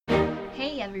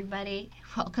Hey everybody,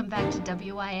 welcome back to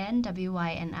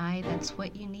WYNI. That's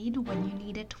what you need when you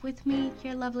need it with me,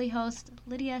 your lovely host,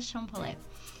 Lydia Champollet.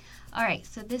 Alright,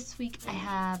 so this week I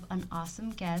have an awesome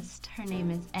guest. Her name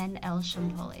is N.L.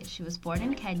 Champollet. She was born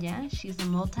in Kenya. She's a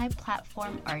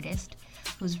multi-platform artist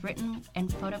whose written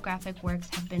and photographic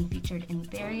works have been featured in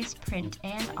various print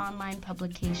and online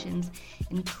publications,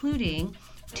 including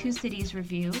Two Cities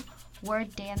Review,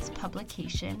 Word Dance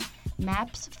Publication,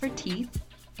 Maps for Teeth,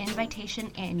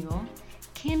 Invitation Annual,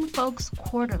 Kinfolks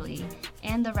Quarterly,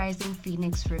 and the Rising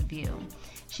Phoenix Review.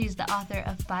 She's the author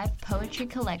of 5 poetry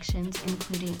collections,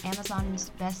 including Amazon's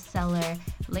bestseller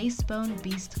Lacebone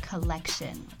Beast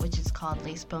Collection, which is called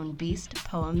Lacebone Beast,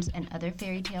 Poems and Other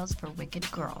Fairy Tales for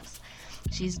Wicked Girls.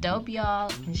 She's dope,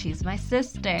 y'all, and she's my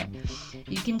sister.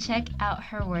 You can check out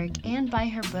her work and buy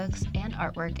her books and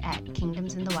artwork at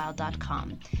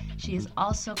kingdomsinthewild.com. She is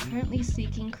also currently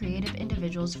seeking creative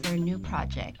individuals for a new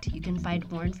project. You can find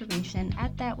more information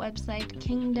at that website,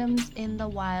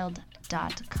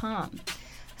 kingdomsinthewild.com.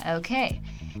 Okay,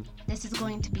 this is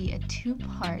going to be a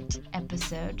 2-part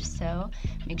episode, so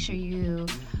make sure you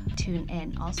tune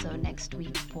in also next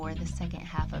week for the second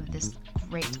half of this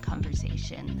great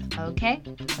conversation. Okay,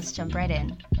 let's jump right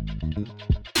in.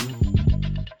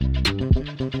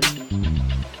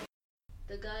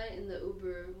 The guy in the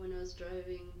Uber when I was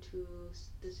driving to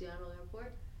the Seattle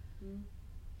airport,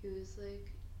 he was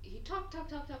like, he talked.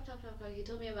 He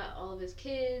told me about all of his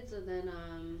kids, and then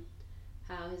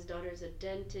how his daughter's a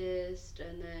dentist,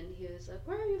 and then he was like,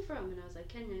 where are you from? And I was like,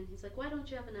 Kenya. And he's like, why don't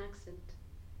you have an accent?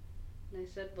 And I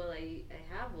said, well, I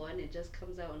have one. It just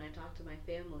comes out when I talk to my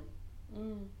family.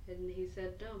 And he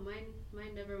said, no, mine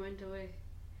never went away,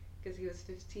 because he was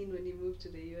 15 when he moved to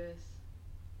the U.S.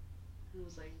 I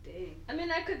was like, dang. I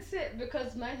mean, I could see it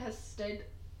because mine has stayed.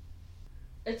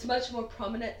 It's much more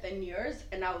prominent than yours,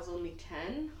 and I was only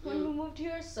 10 when we moved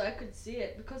here, so I could see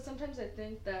it. Because sometimes I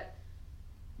think that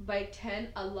by 10,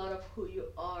 a lot of who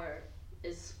you are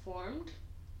is formed.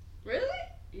 Really?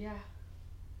 Yeah.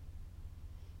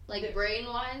 Like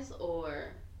brain-wise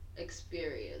or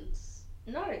experience?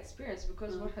 Not experience,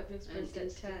 because what have you experienced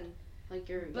at 10? Like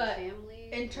your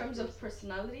family? In terms of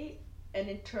personality and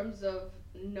in terms of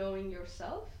knowing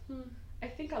yourself, I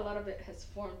think a lot of it has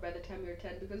formed by the time you're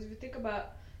 10. Because if you think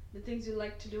about the things you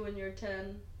like to do when you're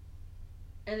 10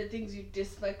 and the things you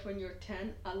disliked when you're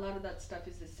 10, a lot of that stuff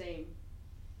is the same.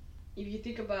 If you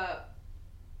think about,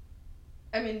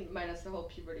 I mean, minus the whole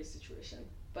puberty situation,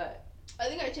 but I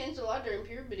think I changed a lot during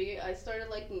puberty. I started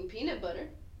liking peanut butter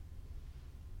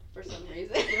for some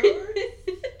reason.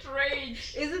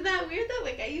 Strange. Isn't that weird though?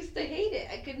 Like, I used to hate it.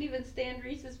 I couldn't even stand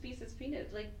Reese's Pieces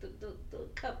peanut, like the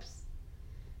cups.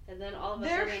 And then all of a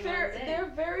sudden there are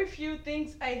very few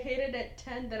things I hated at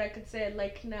 10 that I could say I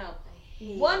like now.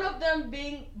 One of them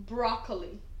being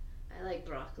broccoli. I like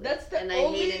broccoli. I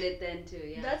hated it then too,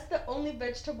 yeah. That's the only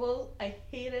vegetable I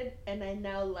hated and I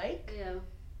now like. Yeah.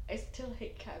 I still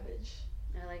hate cabbage.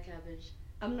 I like cabbage.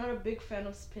 I'm not a big fan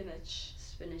of spinach.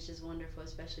 Spinach is wonderful,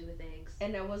 especially with eggs.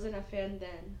 And I wasn't a fan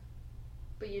then.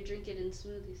 But you drink it in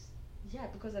smoothies. Yeah,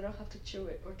 because I don't have to chew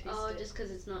it or taste it. Oh, just because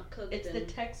it's not cooked. It's the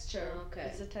texture. Oh, okay.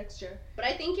 It's the texture. But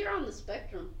I think you're on the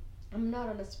spectrum. I'm not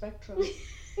on a spectrum.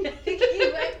 I think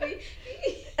you might be.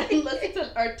 Unless it's an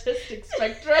artistic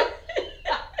spectrum.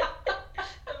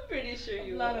 I'm pretty sure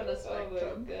you're not on a spectrum.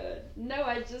 Oh my god. No,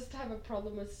 I just have a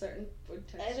problem with certain food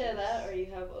textures. Either that or you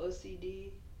have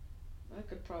OCD. I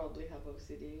could probably have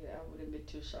OCD. I wouldn't be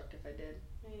too shocked if I did.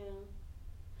 Yeah.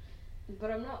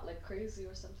 But I'm not like crazy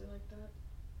or something like that.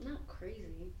 Not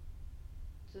crazy.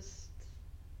 Just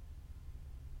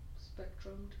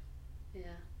spectrumed.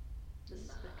 Yeah. The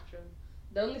spectrum.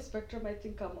 The only spectrum I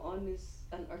think I'm on is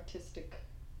an artistic.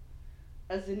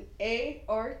 As in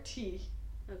A-R-T.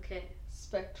 Okay.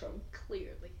 Spectrum.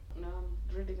 Clearly. Now I'm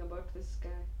reading about this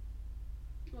guy.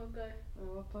 What guy?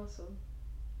 What person?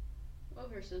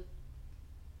 What person?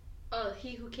 Oh,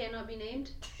 he who cannot be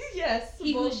named? Yes.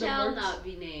 He Voldemort. who shall not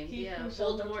be named. He yeah. who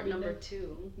shall not Voldemort be number named.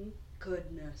 2. Mm-hmm.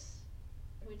 Goodness.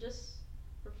 We just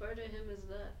refer to him as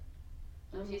that.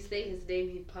 If you say his name,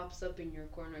 he pops up in your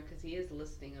corner because he is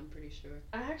listening, I'm pretty sure.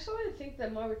 I actually think the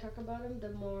more we talk about him,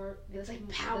 the more it's like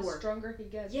power. The stronger he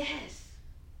gets. Yes.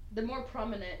 The more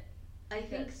prominent. I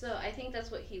think so. I think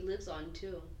that's what he lives on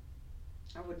too.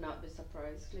 I would not be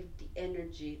surprised. Like the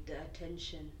energy, the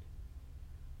attention.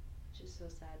 Which is so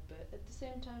sad, but at the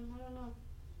same time, I don't know.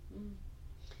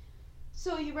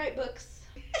 So you write books.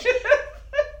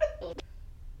 But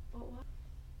what?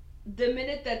 The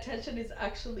minute the attention is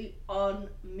actually on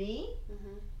me,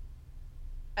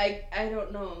 I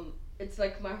don't know. It's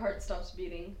like my heart stops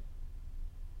beating.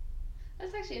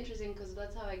 That's actually interesting because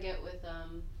that's how I get with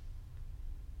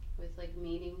like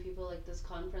meeting people, like this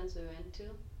conference we went to.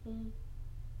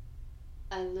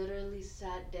 I literally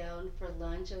sat down for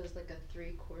lunch. It was like a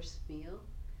 3-course meal.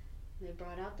 And they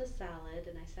brought out the salad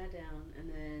and I sat down and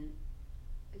then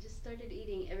I just started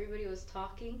eating. Everybody was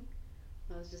talking.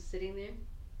 I was just sitting there.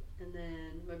 And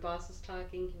then my boss was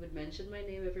talking. He would mention my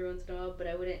name every once in a while, but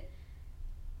I wouldn't.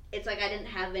 It's like I didn't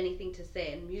have anything to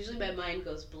say, and usually my mind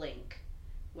goes blank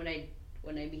when I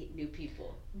meet new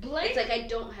people. Blank? It's like I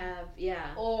don't have,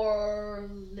 Or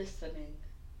listening.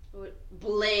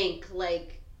 Blank,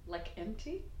 like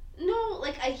empty? No,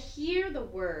 like I hear the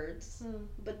words,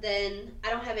 but then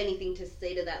I don't have anything to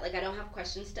say to that. Like I don't have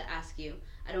questions to ask you.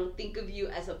 I don't think of you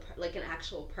as an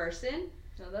actual person.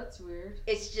 No, that's weird.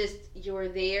 It's just you're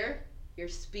there, you're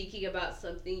speaking about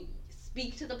something.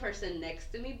 Speak to the person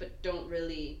next to me, but don't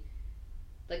really,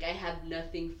 like, I have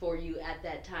nothing for you at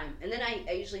that time. And then I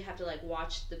usually have to, like,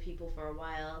 watch the people for a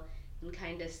while and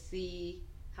kind of see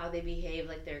how they behave,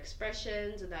 like, their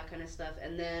expressions and that kind of stuff.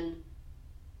 And then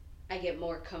I get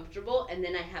more comfortable, and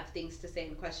then I have things to say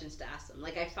and questions to ask them.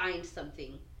 Like, I find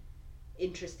something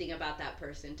interesting about that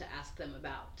person to ask them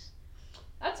about.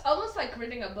 That's almost like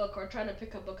reading a book or trying to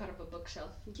pick a book out of a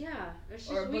bookshelf. Yeah, it's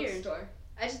just or a weird. Bookstore.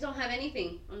 I just don't have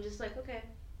anything. I'm just like, okay,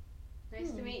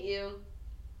 nice to meet you.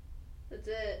 That's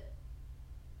it.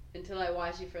 Until I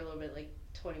watch you for a little bit, like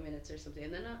 20 minutes or something,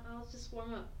 and then I'll just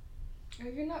warm up. Are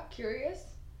you not curious?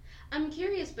 I'm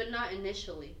curious, but not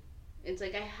initially. It's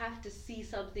like I have to see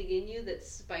something in you that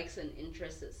spikes an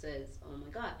interest that says, oh my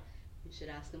god, you should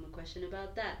ask him a question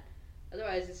about that.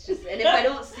 Otherwise, it's just, and if I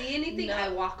don't see anything, I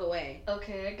walk away.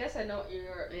 Okay, I guess I know what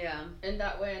you're, in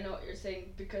that way I know what you're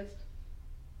saying, because,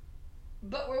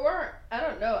 but we weren't, I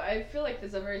don't know, I feel like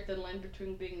there's a very thin line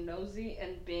between being nosy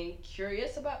and being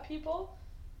curious about people.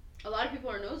 A lot of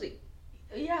people are nosy.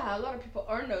 Yeah, a lot of people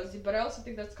are nosy, but I also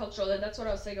think that's cultural, and that's what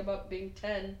I was saying about being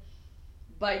 10.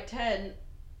 By 10,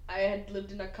 I had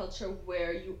lived in a culture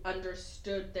where you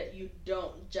understood that you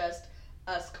don't just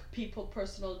ask people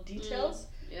personal details.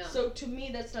 Yeah. So to me,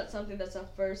 that's not something that's a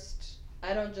first.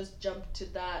 I don't just jump to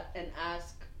that and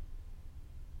ask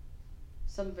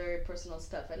some very personal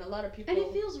stuff. And a lot of people. And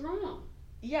it feels wrong.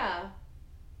 Yeah.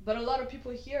 But a lot of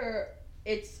people here,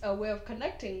 it's a way of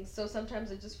connecting. So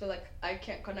sometimes I just feel like I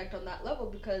can't connect on that level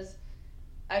because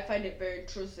I find it very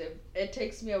intrusive. It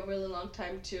takes me a really long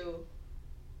time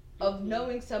of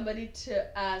knowing somebody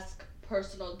to ask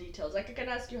personal details. Like I can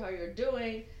ask you how you're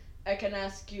doing. I can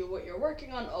ask you what you're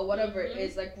working on or whatever it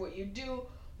is, like what you do,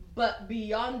 but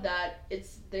beyond that,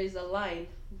 there's a line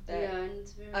that and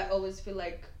it's very I always feel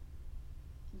like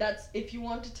that's, if you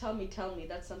want to tell me,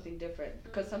 that's something different.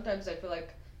 Because sometimes I feel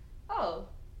like, oh,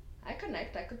 I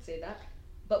connect, I could say that.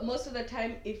 But most of the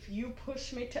time, if you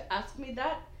push me to ask me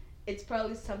that, it's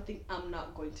probably something I'm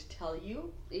not going to tell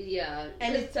you. Yeah.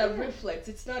 And it's a reflex.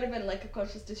 It's not even like a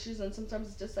conscious decision. And sometimes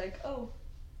it's just like, oh,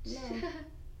 no.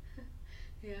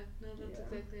 Yeah, no, that's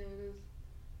exactly how it is.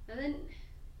 And then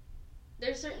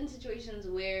there's certain situations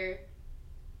where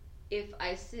if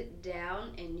I sit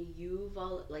down and you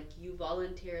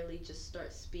voluntarily just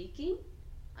start speaking,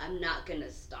 I'm not gonna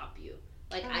stop you.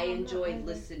 Like I enjoy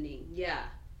listening. Yeah.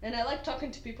 And I like talking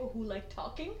to people who like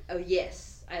talking. Oh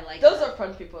yes, I like. Those are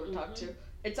fun people to talk to.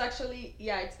 It's actually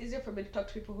it's easier for me to talk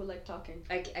to people who like talking.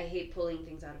 I hate pulling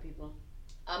things out of people.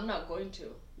 I'm not going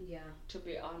to. Yeah. To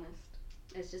be honest.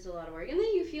 It's just a lot of work, and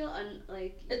then you feel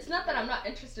It's not that I'm not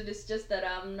interested. It's just that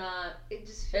I'm not. It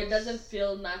just feels, it doesn't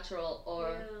feel natural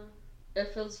or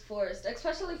it feels forced,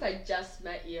 especially if I just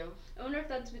met you. I wonder if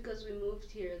that's because we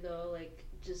moved here though, like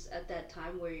just at that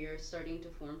time where you're starting to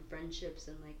form friendships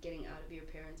and like getting out of your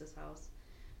parents' house,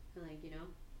 and like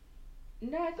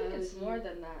No, I think it's more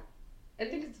than that. I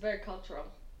think it's very cultural.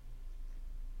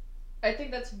 I think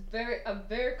that's a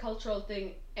very cultural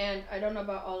thing, and I don't know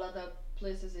about all other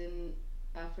places in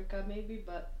Africa maybe,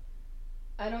 but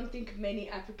I don't think many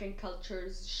African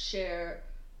cultures share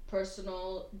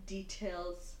personal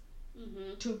details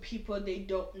to people they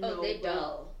don't know. Oh, they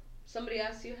don't. Somebody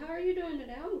asks you, how are you doing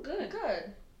today? I'm good.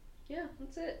 Good. Yeah,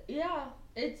 that's it. Yeah,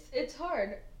 it's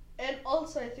hard. And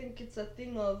also I think it's a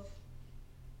thing of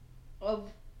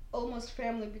almost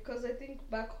family, because I think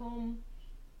back home,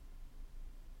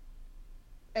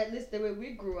 at least the way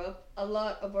we grew up, a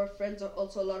lot of our friends are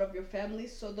also a lot of your family,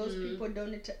 so those people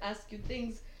don't need to ask you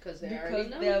things because they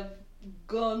have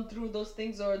gone through those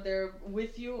things, or they're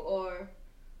with you, or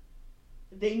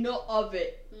they know of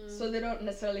it, so they don't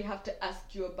necessarily have to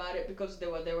ask you about it because they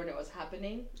were there when it was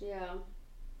happening. Yeah.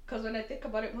 Because when I think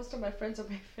about it, most of my friends are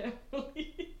my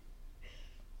family.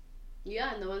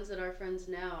 Yeah, and the ones that are friends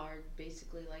now are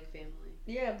basically like family.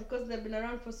 Yeah, because they've been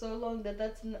around for so long that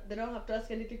they don't have to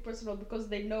ask anything personal because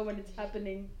they know when it's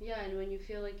happening. Yeah, and when you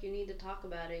feel like you need to talk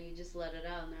about it, you just let it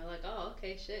out, and they're like, "Oh,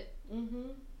 okay, shit.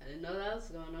 I didn't know that was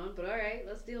going on, but all right,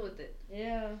 let's deal with it."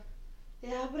 Yeah.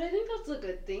 Yeah, but I think that's a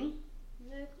good thing.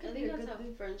 Yeah, I think that's how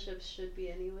friendships should be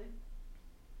anyway.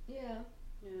 Yeah.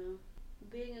 Yeah.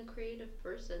 Being a creative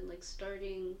person, like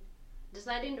deciding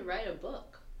to write a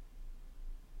book.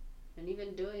 And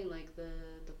even doing like the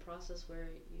process where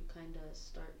you kind of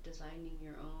start designing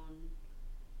your own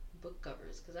book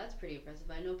covers, because that's pretty impressive.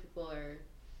 I know people are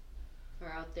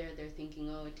out there, they're thinking,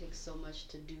 oh, it takes so much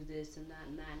to do this and that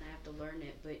and that, and I have to learn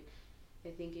it. But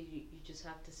I think you just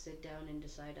have to sit down and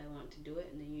decide, I want to do it,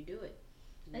 and then you do it.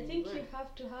 I think you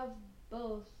have to have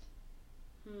both.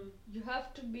 You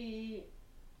have to be.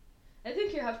 I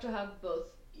think you have to have both.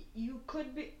 You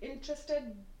could be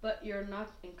interested, but you're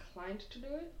not inclined to do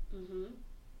it.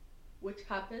 Which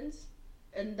happens,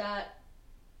 and that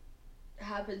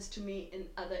happens to me in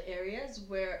other areas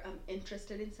where I'm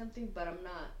interested in something, but I'm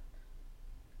not.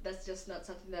 That's just not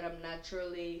something that I'm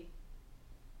naturally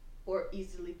or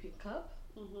easily pick up.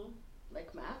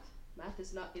 Like math. Math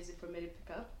is not easy for me to pick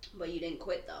up. But you didn't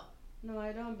quit though. No,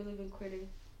 I don't believe in quitting.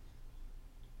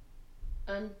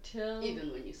 Until...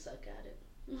 Even when you suck at it.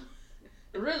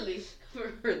 Really? For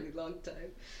a really long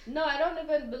time. No, I don't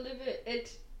even believe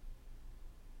it.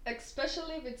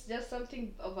 Especially if it's just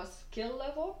something of a skill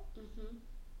level.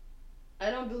 I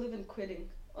don't believe in quitting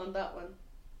on that one.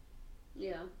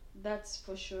 Yeah. That's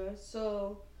for sure.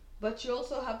 So, but you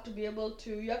also have to be able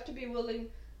to, you have to be willing,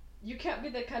 you can't be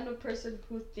the kind of person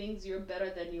who thinks you're better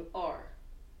than you are.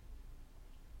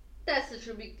 That's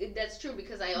true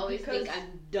because I always think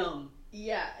I'm dumb.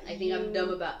 Yeah. I think I'm dumb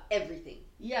about everything.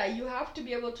 Yeah, you have to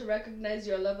be able to recognize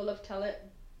your level of talent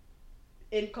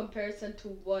in comparison to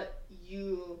what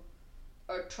you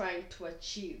are trying to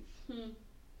achieve.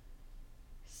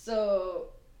 So,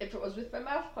 if it was with my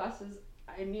math classes,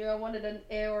 I knew I wanted an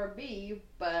A or B,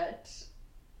 but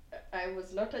I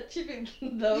was not achieving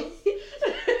those.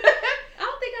 I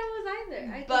don't think I was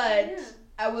either.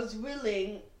 I was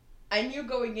willing. I knew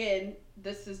going in,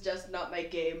 this is just not my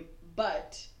game,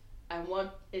 but I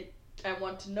want it. I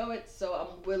want to know it, so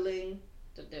I'm willing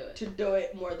to do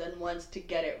it more than once to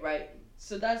get it right.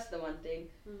 So that's the one thing.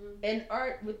 In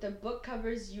art, with the book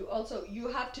covers, you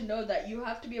have to know that you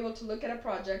have to be able to look at a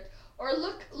project or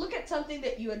look at something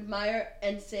that you admire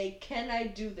and say, can I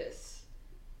do this?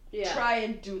 Yeah. Try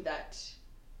and do that.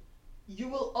 You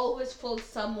will always fall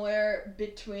somewhere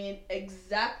between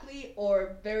exactly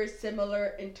or very similar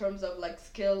in terms of like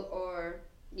skill or...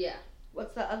 Yeah.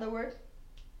 What's the other word?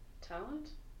 Talent?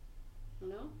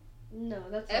 No? No,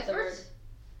 that's effort? Not the word.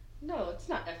 No, it's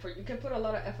not effort. You can put a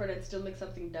lot of effort and still make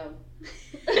something dumb.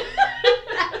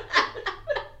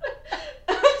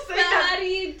 How do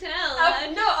you tell?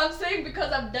 I'm saying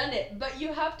because I've done it. But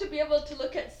you have to be able to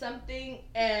look at something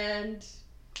and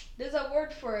there's a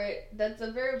word for it that's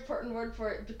a very important word for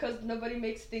it because nobody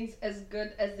makes things as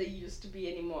good as they used to be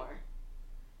anymore.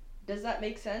 Does that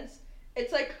make sense?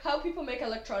 It's like how people make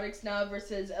electronics now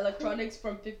versus electronics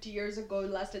from 50 years ago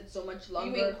lasted so much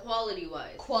longer. You mean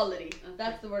quality-wise? Quality. Okay.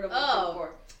 That's the word I'm looking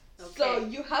for. Okay. So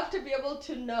you have to be able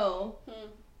to know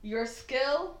your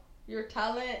skill, your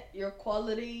talent, your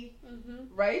quality,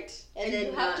 right? And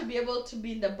you have to be able to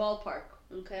be in the ballpark.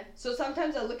 Okay. So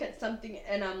sometimes I look at something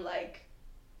and I'm like,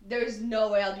 there's no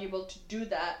way I'll be able to do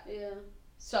that. Yeah.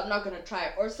 So I'm not going to try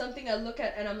it. Or something I look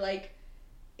at and I'm like,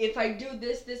 if I do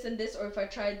this, this, and this, or if I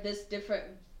try this different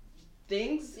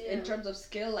things in terms of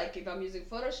skill, like if I'm using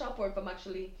Photoshop or if I'm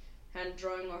actually hand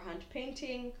drawing or hand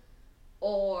painting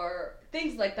or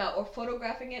things like that, or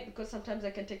photographing it, because sometimes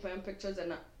I can take my own pictures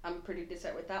and I'm pretty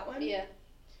decent with that one. Yeah.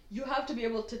 You have to be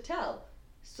able to tell.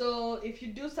 So if you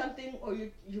do something or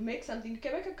you make something, you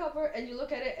can make a cover and you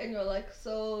look at it and you're like,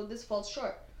 so this falls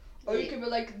short. Or you can be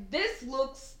like, this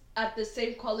looks at the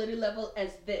same quality level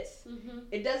as this.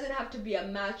 It doesn't have to be a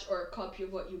match or a copy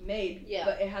of what you made,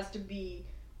 but it has to be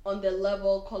on the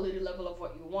quality level of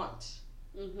what you want.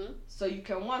 So you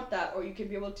can want that, or you can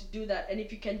be able to do that, and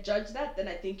if you can judge that, then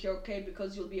I think you're okay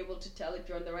because you'll be able to tell if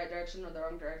you're in the right direction or the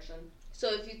wrong direction.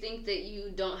 So if you think that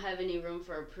you don't have any room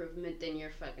for improvement, then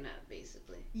you're fucking up,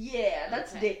 basically. Yeah,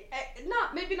 that's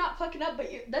maybe not fucking up, but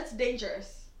that's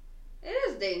dangerous. It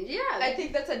is dangerous. Yeah, I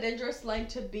think that's a dangerous line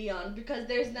to be on because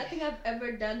there's nothing I've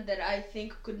ever done that I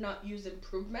think could not use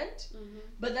improvement.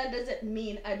 But that doesn't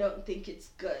mean I don't think it's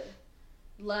good.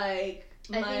 Like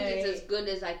I think it's as good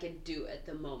as I could do at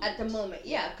the moment. At the moment,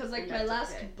 yeah, because like my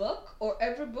last book or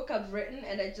every book I've written,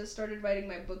 and I just started writing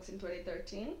my books in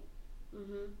 2013.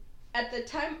 at the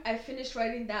time I finished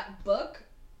writing that book,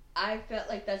 I felt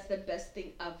like that's the best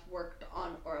thing I've worked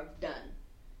on or I've done.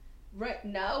 Right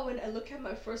now, when I look at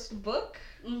my first book,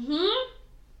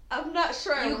 I'm not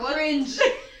sure I want. Cringe.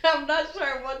 I'm not sure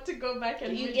I want to go back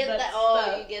and You read get that that. stuff.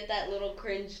 Oh, you get that little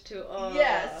cringe too. Oh.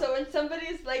 Yeah. So when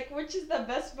somebody's like, "Which is the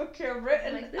best book you've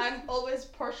written?" Like this? I'm always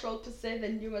partial to say the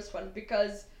newest one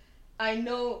because I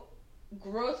know,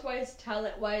 growth-wise,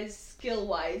 talent-wise,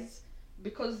 skill-wise,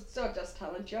 because it's not just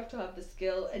talent. You have to have the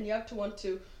skill, and you have to want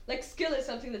to. Like, skill is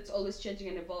something that's always changing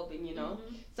and evolving. You know,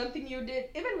 something you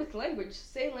did even with language.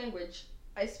 Say language.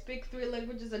 I speak 3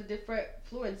 languages at different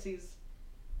fluencies.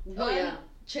 Oh yeah.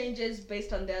 Changes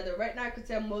based on the other. Right now, I could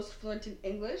say I'm most fluent in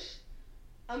English.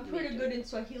 I'm pretty too. good in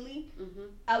Swahili.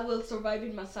 Mhm. I will survive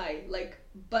in Maasai. Like,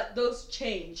 but those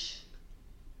change.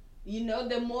 You know,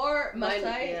 the more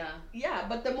Maasai,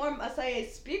 but the more Maasai I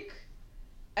speak,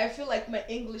 I feel like my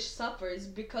English suffers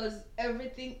because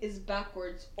everything is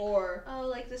backwards or Oh,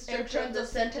 like the in structure of terms the of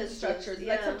sentence sentences. structures.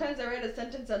 Yeah. Like sometimes I write a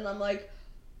sentence and I'm like,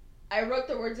 I wrote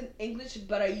the words in English,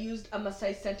 but I used a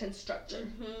Maasai sentence structure.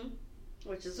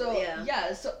 Which is So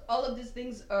so all of these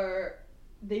things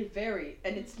they vary,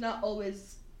 and it's not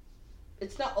always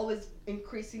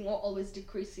increasing or always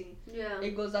decreasing. Yeah.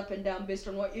 It goes up and down based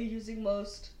on what you're using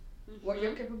most, what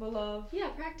you're capable of. Yeah,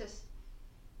 practice.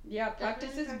 Yeah,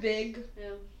 practice is Definitely big.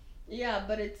 Yeah. Yeah,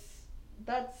 but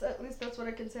that's at least that's what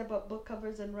I can say about book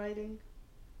covers and writing.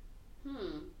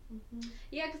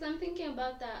 Yeah, because I'm thinking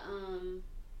about that.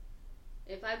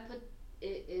 If I put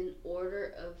it in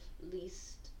order of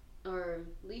least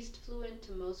fluent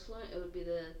to most fluent, it would be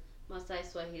the Maasai,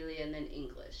 Swahili, and then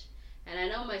English. And I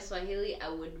know my Swahili, I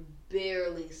would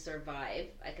barely survive.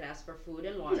 I could ask for food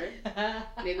and water,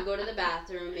 maybe go to the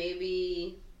bathroom,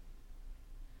 maybe.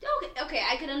 Okay,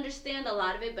 I could understand a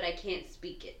lot of it, but I can't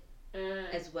speak it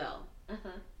as well.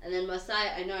 And then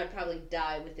Maasai, I know I'd probably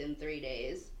die within 3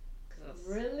 days.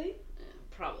 Really?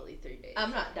 Probably 3 days.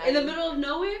 I'm not dying. In the middle of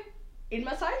nowhere? In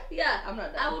Maasai? Yeah. I'm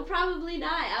not dying. I would probably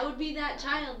die. I would be that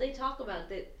child they talk about.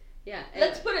 That. Yeah. Anyway.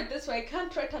 Let's put it this way. I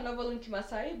can't write a novel in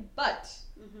Kimasai, but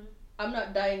I'm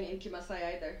not dying in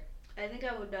Kimasai either. I think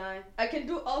I would die. I can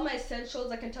do all my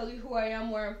essentials. I can tell you who I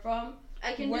am, where I'm from,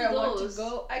 I can where do I those. want to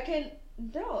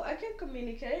go. I can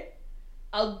communicate.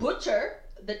 I'll butcher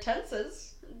the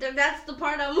tenses. That's the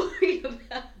part I'm worried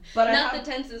about. But not the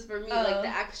tenses for me, like the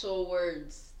actual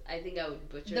words. I think I would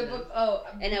butcher the them. book.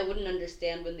 And I wouldn't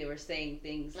understand when they were saying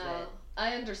things that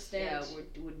I understand.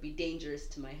 would be dangerous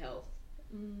to my health.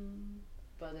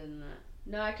 But other than that,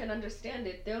 no, I can understand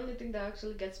it. The only thing that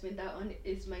actually gets me in that one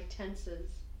is my tenses.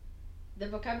 The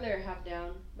vocabulary I have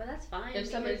down. But that's fine. If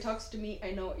somebody talks to me,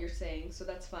 I know what you're saying, so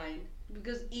that's fine.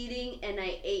 Because eating and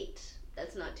I ate,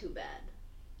 that's not too bad.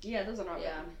 Yeah, those are not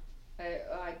bad.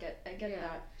 I get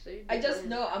that. So I just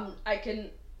know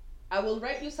I will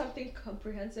write you something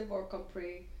comprehensive or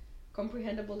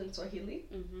comprehensible in Swahili.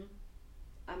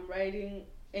 I'm writing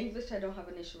English. I don't have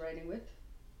an issue writing with.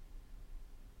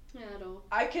 Yeah, at all.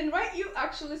 I can write you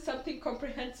actually something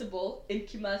comprehensible in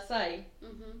Kimasai.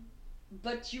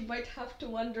 But you might have to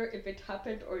wonder if it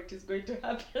happened or it is going to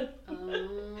happen.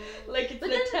 Like it's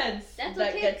the tense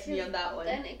that gets me on that one.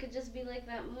 Then it could just be like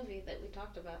that movie that we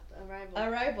talked about, Arrival.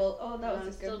 Arrival. Oh, that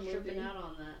was a good movie. I'm still tripping out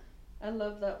on that. I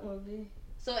love that movie.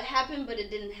 So it happened, but it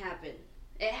didn't happen.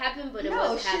 It happened, but it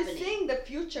was happening. No, she's seeing the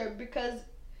future because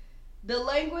the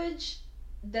language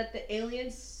that the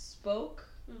aliens spoke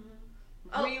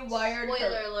rewired her.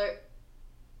 Spoiler alert.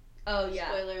 Oh, yeah.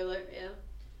 Spoiler alert, yeah.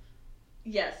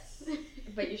 Yes.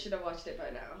 But you should have watched it by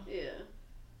now. Yeah.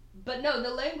 But no, the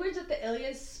language that the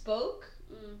aliens spoke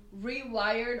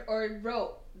rewired or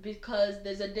wrote because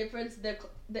there's a difference.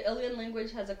 The alien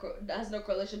language has no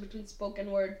correlation between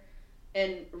spoken word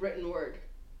and written word.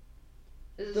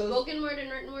 Is it spoken word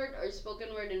and written word, or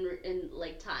spoken word in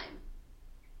like time?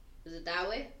 Is it that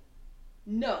way?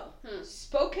 No.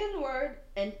 Spoken word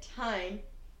and time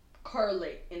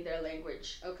correlate in their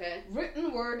language. Okay.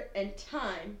 Written word and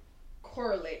time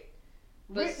correlate.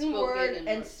 But written word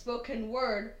and spoken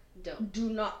word do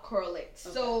not correlate.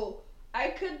 Okay. So I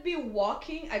could be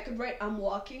walking, I could write I'm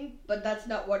walking, but that's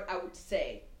not what I would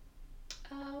say.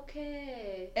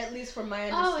 Okay. At least from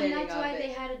my understanding of it. Oh, and that's why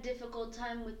they had a difficult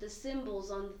time with the symbols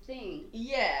on the thing.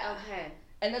 Yeah. Okay.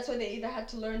 And that's why they either had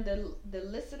to learn the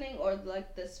listening or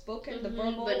like the spoken, the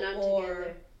verbal, but not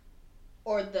together.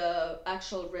 Or the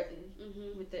actual written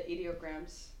with the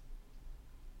ideograms.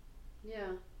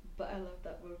 Yeah. But I love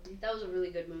that movie. That was a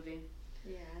really good movie.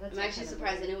 Yeah, I'm actually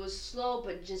surprised, and it was slow,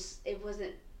 but just it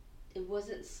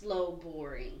wasn't slow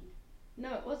boring.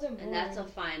 No, it wasn't boring. And that's a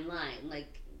fine line.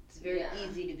 Like it's very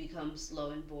easy to become slow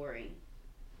and boring.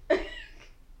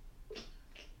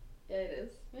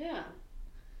 Yeah.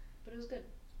 But it was good.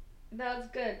 That was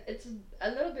good. It's a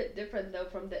little bit different though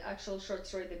from the actual short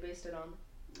story they based it on.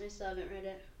 I still haven't read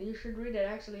it. You should read it.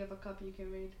 I actually have a copy you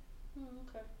can read.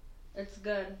 Okay. It's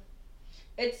good.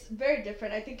 It's very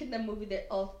different. I think in the movie they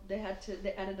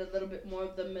added a little bit more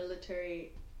of the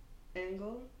military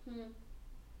angle.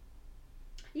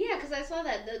 Yeah, because I saw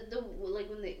that the like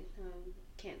when they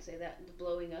can't say that, the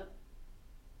blowing up.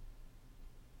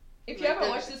 If you haven't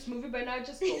watched this movie by now,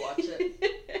 just go watch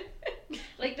it.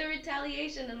 Like the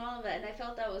retaliation and all of that, and I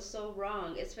felt that was so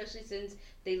wrong, especially since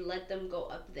they let them go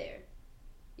up there.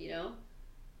 You know?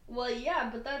 Well, yeah,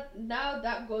 but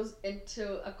that goes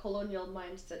into a colonial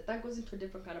mindset. That goes into a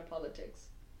different kind of politics.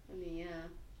 I mean, yeah.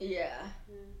 Yeah.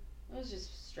 It was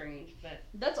just strange, but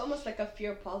that's almost like a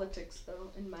fear politics,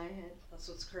 though, in my head. That's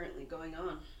what's currently going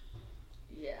on.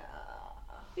 Yeah.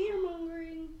 Fear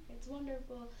mongering. It's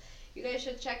wonderful. You guys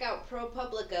should check out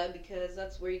ProPublica because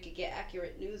that's where you could get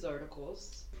accurate news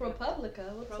articles.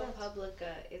 ProPublica? What's that?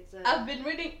 ProPublica. It's a... I've been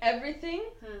reading everything.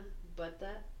 But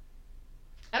that?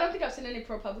 I don't think I've seen any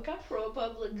ProPublica.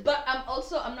 ProPublica. But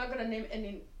I'm not gonna name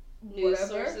any news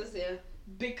sources, yeah.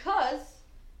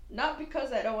 Not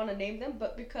because I don't want to name them,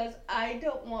 but because I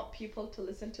don't want people to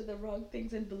listen to the wrong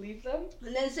things and believe them.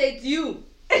 And then say it's you.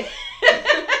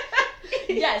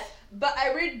 Yes, but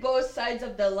I read both sides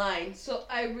of the line. So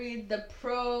I read the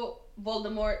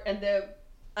pro-Voldemort and the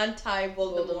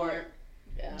anti-Voldemort.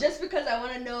 Yeah. Just because I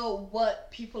want to know what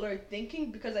people are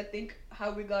thinking, because I think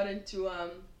how we got into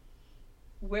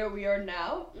where we are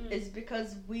now is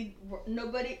because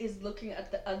nobody is looking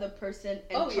at the other person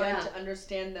and trying to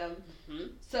understand them. Mm-hmm.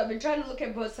 So I've been trying to look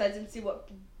at both sides and see what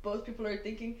both people are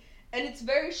thinking, and it's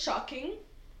very shocking.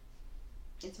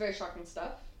 It's very shocking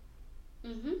stuff.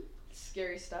 Mm-hmm.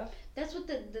 Scary stuff. That's what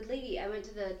the lady, I went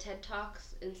to the TED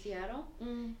Talks in Seattle,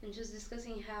 and she was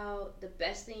discussing how the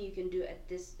best thing you can do at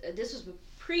this was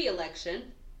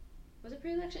pre-election. Was it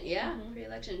pre-election? Yeah,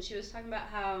 pre-election. She was talking about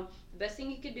how the best thing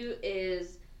you could do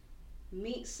is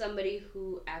meet somebody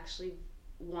who actually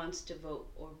wants to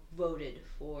vote or voted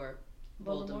for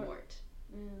Voldemort.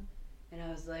 And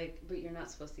I was like, but you're not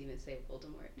supposed to even say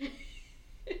Voldemort.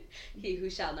 He who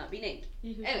shall not be named.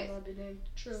 He who shall not be named.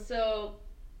 True. So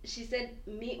she said,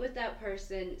 meet with that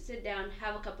person, sit down,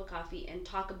 have a cup of coffee, and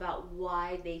talk about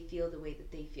why they feel the way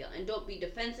that they feel. And don't be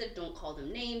defensive. Don't call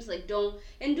them names. And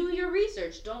do your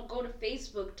research. Don't go to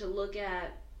Facebook to look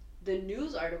at the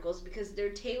news articles because they're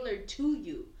tailored to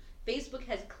you. Facebook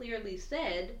has clearly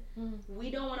said, we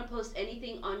don't want to post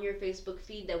anything on your Facebook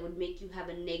feed that would make you have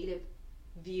a negative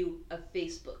view of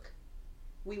Facebook.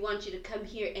 We want you to come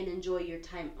here and enjoy your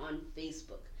time on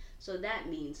Facebook. So that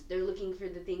means they're looking for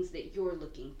the things that you're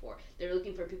looking for. They're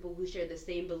looking for people who share the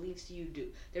same beliefs you do.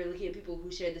 They're looking at people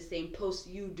who share the same posts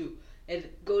you do and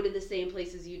go to the same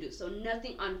places you do. So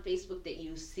nothing on Facebook that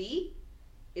you see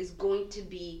is going to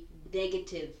be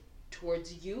negative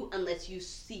towards you unless you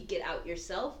seek it out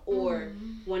yourself or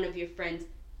one of your friends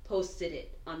posted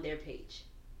it on their page.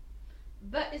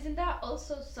 But isn't that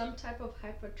also some type of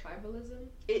hyper-tribalism?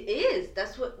 It is.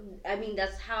 That's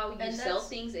how you sell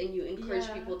things and you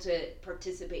encourage people to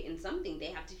participate in something.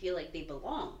 They have to feel like they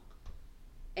belong.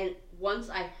 And once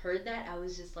I heard that, I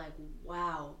was just like,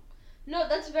 wow. No,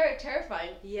 that's very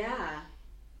terrifying. Yeah.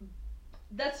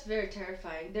 That's very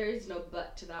terrifying. There is no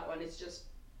but to that one. It's just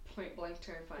point-blank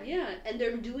terrifying. Yeah, and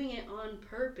they're doing it on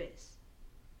purpose.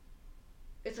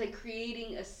 It's like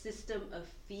creating a system of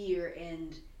fear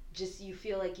and just you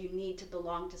feel like you need to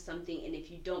belong to something, and if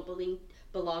you don't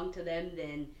belong to them,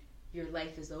 then your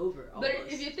life is over. Almost.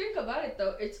 But if you think about it,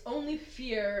 though, it's only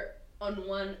fear on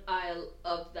one aisle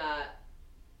of that.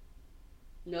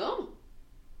 No,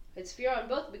 it's fear on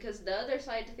both because the other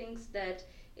side thinks that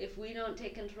if we don't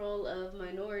take control of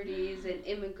minorities and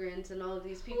immigrants and all of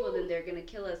these people, then they're gonna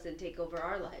kill us and take over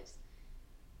our lives.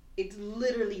 It's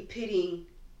literally pitting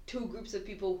two groups of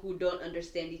people who don't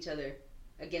understand each other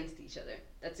against each other.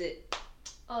 That's it.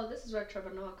 Oh, this is where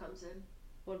Trevor Noah comes in.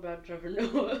 What about Trevor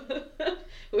Noah?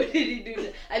 What did he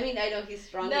do? I know he's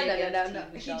strongly against No.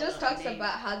 He just talks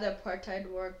about how the apartheid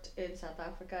worked in South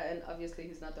Africa, and obviously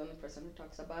he's not the only person who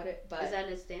talks about it. But is that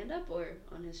his stand-up or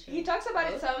on his show? He talks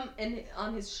about it some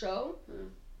on his show,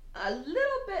 a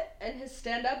little bit in his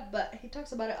stand-up, but he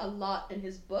talks about it a lot in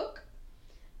his book,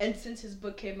 and since his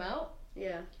book came out.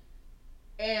 Yeah.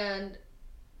 And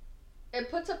it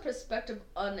puts a perspective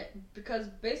on it because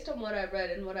based on what I read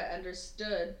and what I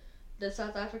understood, the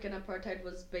South African apartheid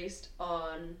was based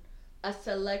on a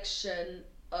selection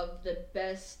of the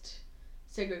best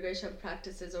segregation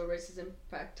practices or racism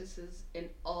practices in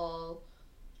all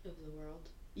of the world.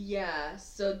 Yeah,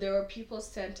 so there were people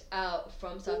sent out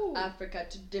from South Ooh. Africa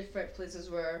to different places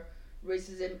where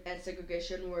racism and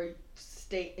segregation were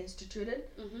state instituted,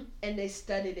 Mm-hmm. and they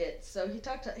studied it. So he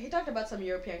talked about some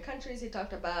European countries. He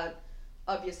talked about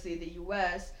obviously the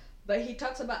U.S., but he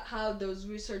talks about how those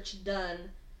research done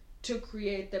to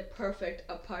create the perfect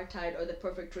apartheid or the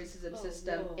perfect racism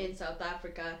system whoa. in South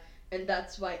Africa, and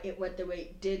that's why it went the way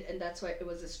it did, and that's why it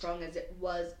was as strong as it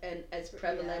was and as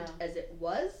prevalent as it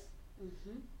was.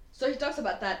 Mm-hmm. So he talks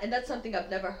about that, and that's something I've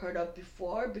never heard of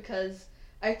before, because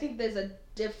I think there's a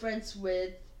difference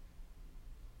with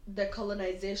the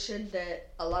colonization that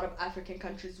a lot of African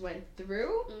countries went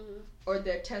through, Mm-hmm. or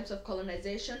the attempts of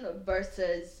colonization,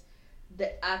 versus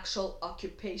the actual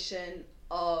occupation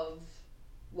of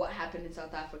what happened in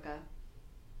South Africa.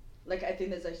 Like, I think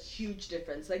there's a huge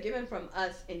difference. Like, even from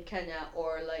us in Kenya,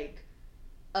 or like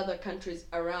other countries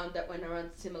around that went around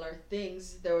similar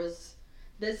things, there's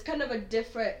kind of a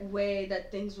different way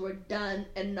that things were done,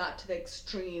 and not to the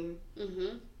extreme,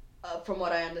 Mm-hmm. from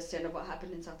what I understand of what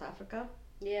happened in South Africa.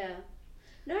 Yeah.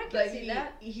 No, I can But see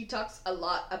that. he talks a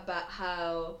lot about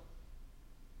how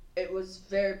it was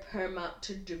very paramount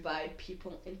to divide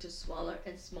people into smaller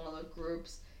and smaller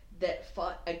groups that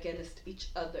fought against each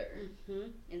other. Mm-hmm.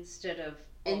 Instead of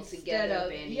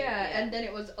banding. And then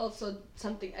it was also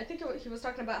something, I think he was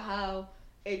talking about how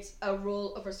it's a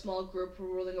rule of a small group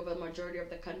ruling over a majority of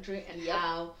the country, and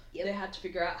how they had to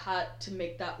figure out how to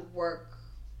make that work.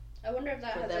 I wonder if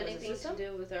that For has them as a anything to system?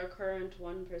 do with our current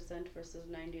 1% versus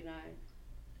 99.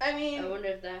 I mean, I wonder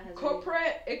if that has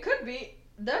corporate, it could be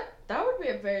that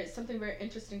would be something very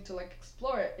interesting to like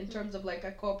explore it in terms of like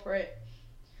a corporate.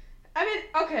 I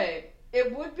mean, okay,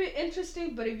 it would be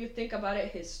interesting, but if you think about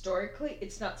it historically,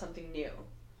 it's not something new.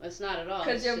 It's not at all.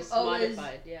 'Cause It's you've just always-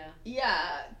 modified, yeah.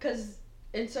 Yeah, because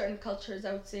in certain cultures,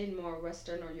 I would say in more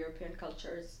Western or European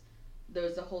cultures, there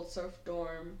was a whole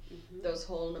serfdom, Mm-hmm. there was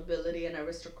whole nobility and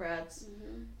aristocrats.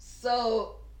 Mm-hmm.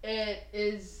 So it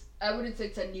is, I wouldn't say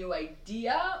it's a new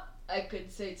idea. I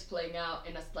could say it's playing out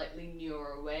in a slightly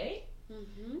newer way,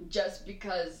 Mm-hmm. just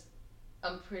because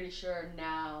I'm pretty sure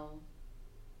now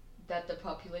that the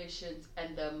populations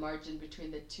and the margin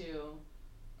between the two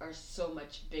are so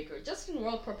much bigger. Just in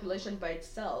world population by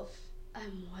itself.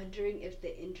 I'm wondering if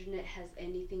the internet has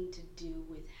anything to do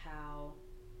with how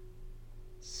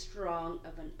strong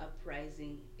of an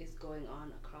uprising is going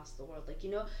on across the world. Like,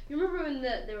 you remember when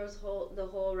there was the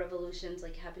whole revolutions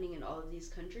like happening in all of these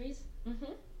countries?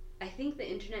 Mm-hmm. I think the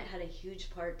internet had a huge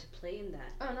part to play in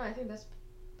that. Oh no, I think that's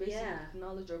basic Yeah.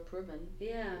 knowledge or proven.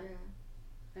 Yeah.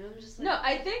 And I'm just like, No,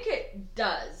 I think it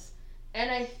does.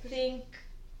 And I think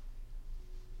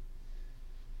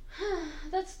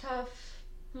that's tough.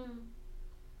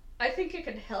 I think it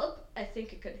could help. I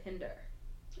think it could hinder.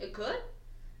 It could?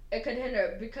 It could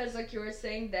hinder because, like you were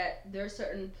saying, that there are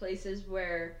certain places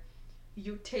where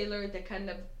you tailor the kind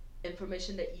of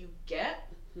information that you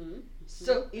get. Mm-hmm.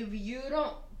 So if you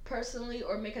don't personally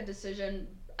or make a decision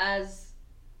as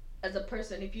a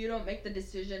person, if you don't make the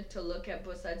decision to look at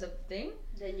both sides of the thing,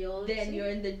 then you're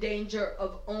in the danger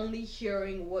of only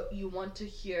hearing what you want to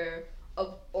hear,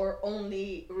 or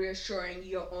only reassuring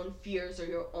your own fears or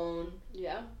your own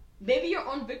maybe your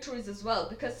own victories as well.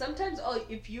 Because sometimes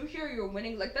if you hear you're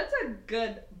winning, like, that's a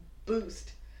good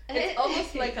boost. It's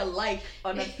almost like a like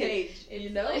on a page, you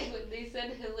know? Like when they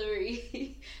said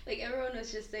Hillary, like everyone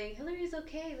was just saying, Hillary's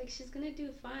okay, like she's gonna do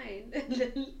fine. And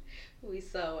then we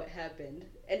saw what happened.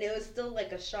 And it was still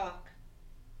like a shock.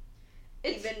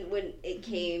 Even when it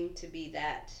came to be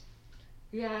that.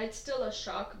 Yeah, it's still a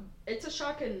shock. It's a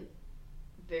shock in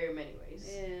very many ways.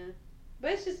 Yeah.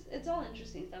 But it's all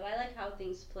interesting stuff. I like how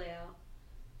things play out.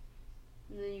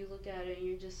 And then you look at it and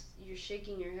you're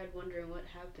shaking your head wondering what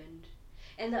happened.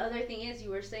 And the other thing is,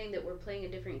 you were saying that we're playing a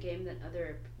different game than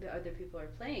other people are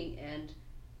playing, and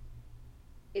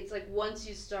it's like once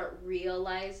you start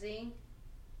realizing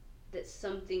that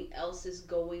something else is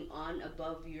going on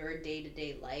above your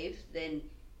day-to-day life, then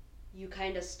you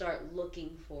kind of start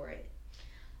looking for it.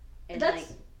 And I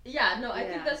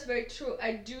think that's very true.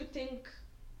 I do think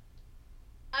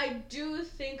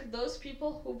those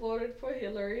people who voted for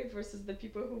Hillary versus the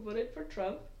people who voted for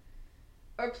Trump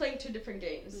are playing two different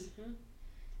games. Mm-hmm.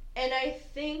 And I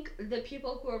think the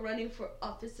people who are running for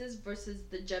offices versus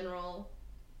the general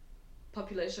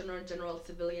population or general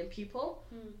civilian people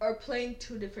are playing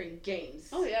two different games.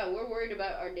 Oh yeah, we're worried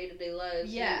about our day-to-day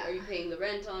lives. Yeah. Are you paying the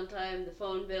rent on time, the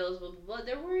phone bills, blah, blah, blah.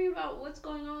 They're worried about what's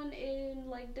going on in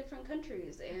like different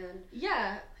countries and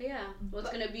what's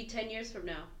going to be 10 years from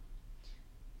now.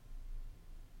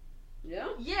 Yeah?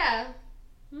 Yeah.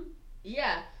 Hmm?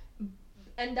 Yeah.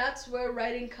 And that's where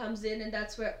writing comes in, and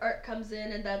that's where art comes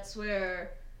in, and that's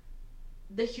where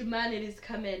the humanities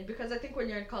come in. Because I think when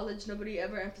you're in college, nobody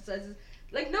ever emphasizes,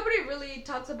 like, nobody really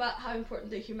talks about how important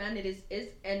the humanities is.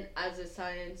 And as a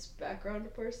science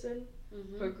background person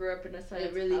who grew up in a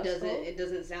science it really household,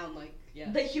 doesn't sound like,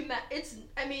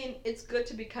 it's good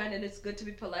to be kind, and it's good to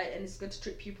be polite, and it's good to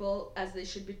treat people as they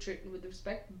should be treated with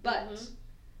respect. But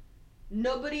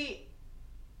nobody,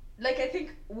 like, I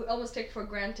think we almost take for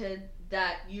granted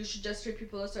that you should just treat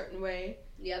people a certain way.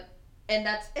 Yep. And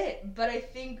that's it. But I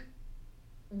think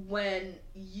when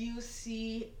you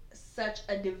see such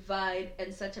a divide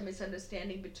and such a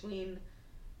misunderstanding between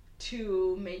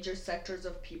two major sectors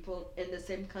of people in the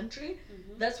same country,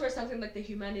 that's where something like the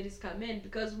humanities come in.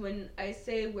 Because when I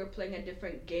say we're playing a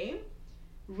different game,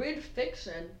 read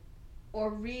fiction,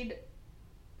 or read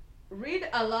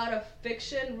a lot of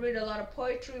fiction, read a lot of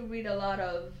poetry, read a lot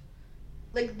of,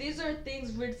 like, these are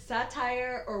things, read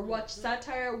satire, or watch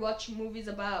satire, watch movies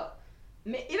about,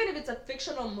 even if it's a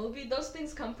fictional movie, those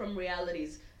things come from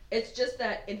realities. It's just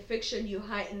that in fiction you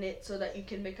heighten it so that you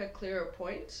can make a clearer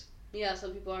point. Yeah, so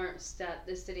people aren't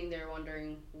sitting there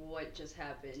wondering what just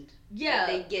happened. Yeah.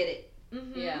 They get it.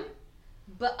 Yeah.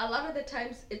 But a lot of the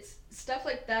times, it's stuff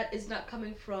like that is not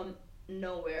coming from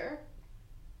nowhere.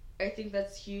 I think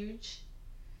that's huge.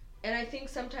 And I think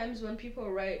sometimes when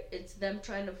people write, it's them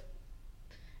trying to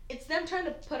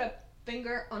put a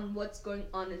finger on what's going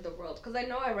on in the world. Because I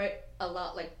know I write a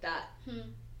lot like that.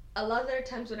 A lot of the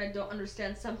times when I don't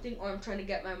understand something, or I'm trying to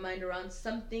get my mind around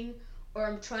something, or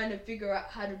I'm trying to figure out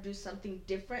how to do something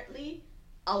differently,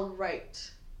 I'll write.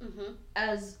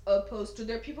 As opposed to,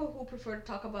 there are people who prefer to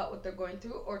talk about what they're going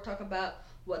through, or talk about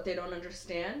what they don't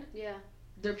understand. Yeah.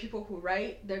 There are people who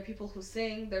write, there are people who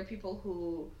sing, there are people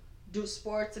who do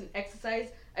sports and exercise.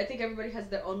 I think everybody has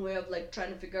their own way of, like,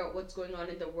 trying to figure out what's going on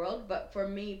in the world. But for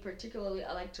me particularly,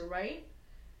 I like to write.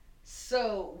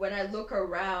 So when I look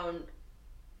around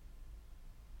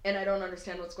and I don't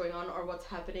understand what's going on, or what's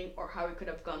happening, or how it could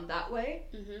have gone that way,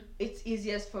 it's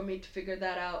easiest for me to figure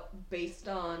that out based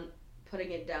on putting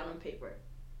it down on paper.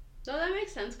 No, that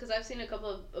makes sense, because I've seen a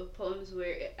couple of poems where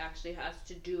it actually has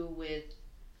to do with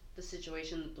the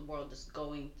situation that the world is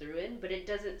going through in, but it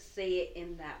doesn't say it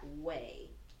in that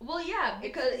way. Well, yeah,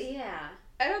 because yeah,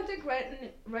 I don't think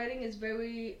writing is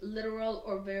very literal,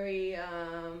 or very,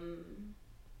 I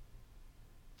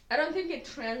don't think it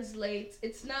translates.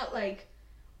 It's not like,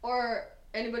 or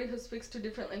anybody who speaks two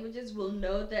different languages will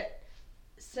know that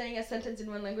saying a sentence in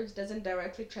one language doesn't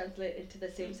directly translate into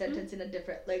the same sentence in a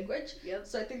different language. Yep.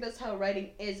 So I think that's how writing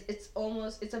is. It's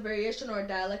a variation or a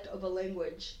dialect of a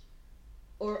language,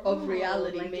 or of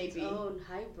reality, like maybe. Its own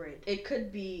hybrid. It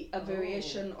could be a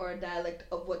variation or a dialect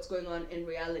of what's going on in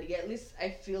reality. At least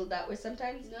I feel that way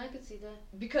sometimes. No, I could see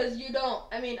that. Because you don't,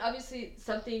 I mean, obviously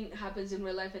something happens in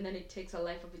real life and then it takes a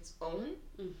life of its own.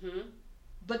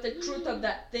 But the truth of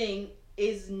that thing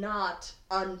is not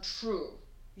untrue.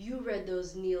 You read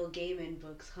those Neil Gaiman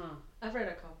books, huh? I've read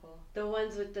a couple. The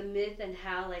ones with the myth and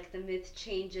how, like, the myth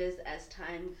changes as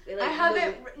time. Like, I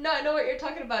haven't. No, I know what you're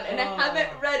talking about, and I haven't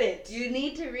read it. You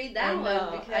need to read that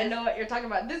one, because I know what you're talking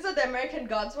about. These are the American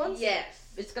Gods ones. Yes.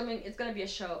 It's gonna be a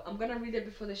show. I'm gonna read it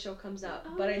before the show comes out.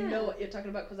 Oh, but I yeah. know what you're talking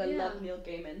about because I love Neil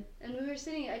Gaiman. And we were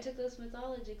I took this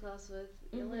mythology class with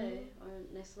Ile or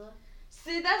Nesla.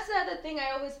 See, that's the other thing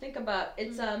I always think about.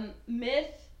 It's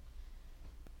myth.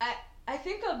 I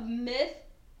think of myth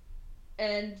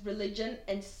and religion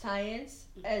and science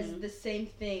as the same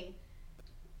thing.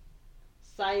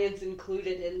 Science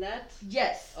included in that?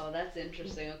 Yes. Oh, that's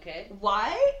interesting. Okay.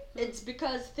 Why? It's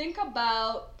because, think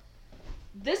about,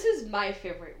 this is my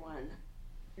favorite one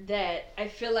that I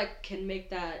feel like can make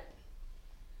that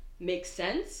make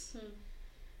sense.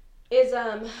 Is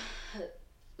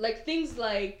like things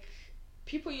like,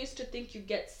 people used to think you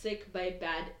get sick by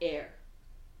bad air.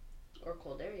 Or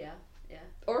cold air, yeah.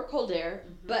 Or cold air,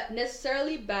 but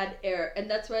necessarily bad air.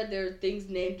 And that's why there are things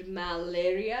named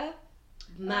malaria.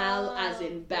 As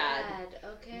in bad.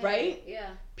 Okay. Right? Yeah.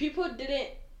 People didn't,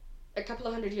 a couple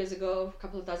of hundred years ago, a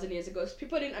couple of thousand years ago,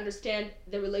 people didn't understand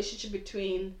the relationship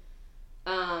between,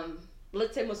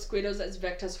 let's say, mosquitoes as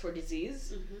vectors for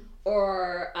disease,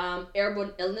 or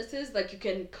airborne illnesses, like you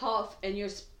can cough and you're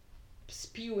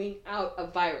spewing out a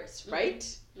virus,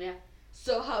 right? Yeah.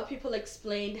 So how people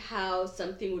explained how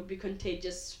something would be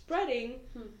contagious spreading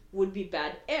would be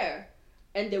bad air.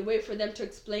 And the way for them to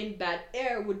explain bad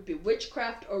air would be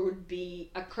witchcraft, or would be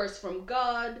a curse from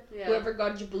God, whoever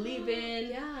God you believe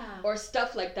in, or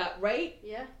stuff like that, right?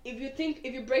 Yeah. If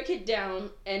you break it down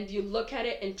and you look at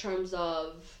it in terms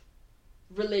of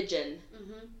religion,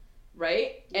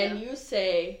 right? Yeah. And you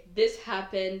say, this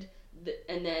happened,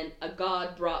 and then a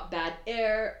god brought bad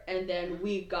air, and then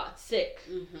we got sick,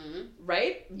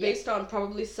 right? Based on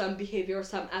probably some behavior or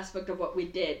some aspect of what we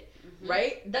did,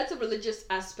 right? That's a religious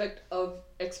aspect of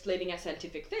explaining a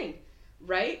scientific thing,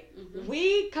 right?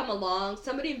 We come along,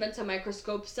 somebody invents a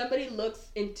microscope, somebody looks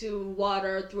into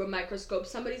water through a microscope,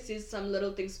 somebody sees some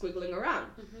little thing squiggling around.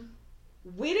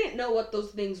 We didn't know what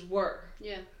those things were.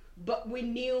 Yeah. But we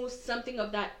knew something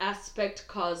of that aspect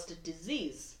caused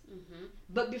disease.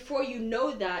 But before you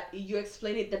know that, you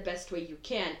explain it the best way you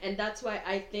can. And that's why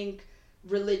I think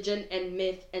religion and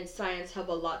myth and science have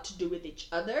a lot to do with each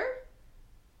other.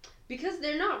 Because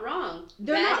they're not wrong.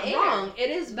 They're bad not air. wrong. It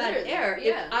is bad Literally, air.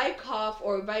 yeah. If I cough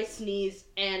or if I sneeze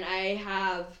and I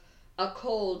have a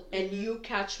cold and you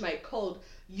catch my cold,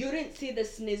 you didn't see the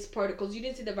sneeze particles, you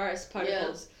didn't see the virus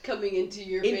particles coming into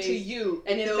your into face. you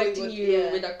and knowing infecting what- you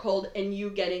yeah. with a cold and you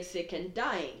getting sick and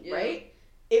dying, Yeah. right?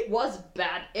 It was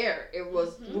bad air. It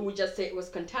was, we would just say it was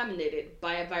contaminated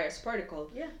by a virus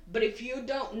particle. Yeah. But if you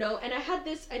don't know, and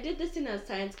I did this in a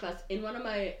science class in one of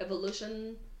my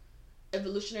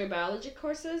evolutionary biology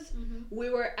courses. We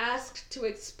were asked to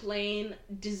explain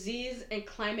disease and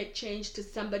climate change to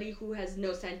somebody who has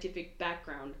no scientific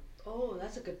background. Oh,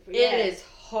 that's a good. It is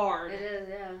hard. It is,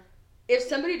 yeah. If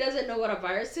somebody doesn't know what a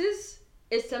virus is,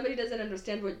 if somebody doesn't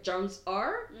understand what germs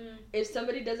are, if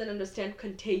somebody doesn't understand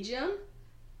contagion,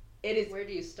 it is Where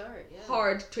do you start? Yeah.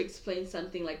 hard to explain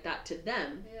something like that to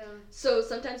them. Yeah. So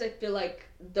sometimes I feel like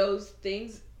those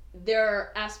things, there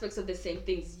are aspects of the same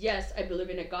things. Yes, I believe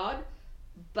in a God,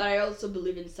 but I also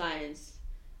believe in science.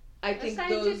 I think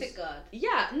scientific God.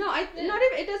 Yeah, no, Yeah. not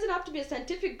even. It doesn't have to be a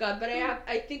scientific God, but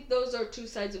I think those are two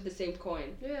sides of the same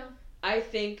coin. Yeah. I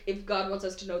think if God wants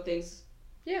us to know things,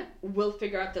 Yeah. we'll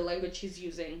figure out the language He's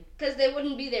using. Because they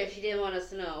wouldn't be there if he didn't want us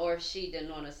to know, or if she didn't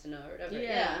want us to know, or whatever.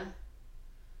 Yeah.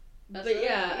 That's But what-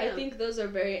 yeah, I think those are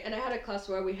very. And I had a class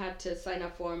where we had to sign a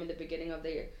form in the beginning of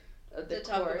the To course.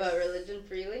 talk about religion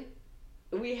freely.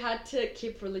 We had to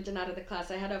keep religion out of the class.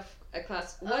 I had a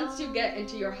class once you get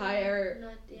into your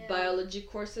higher biology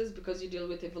courses, because you deal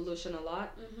with evolution a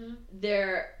lot.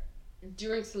 There,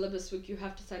 during syllabus week, you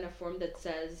have to sign a form that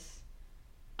says,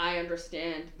 I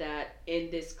understand that in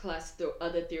this class the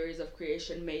other theories of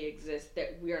creation may exist,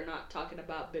 that we are not talking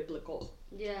about biblical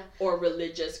Yeah. or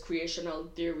religious creational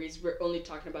theories. We're only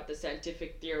talking about the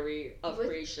scientific theory of But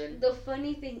creation. The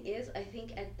funny thing is, I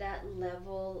think at that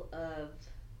level of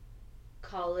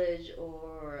college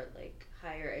or like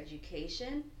higher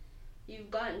education,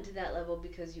 you've gotten to that level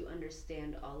because you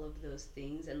understand all of those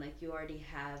things and like you already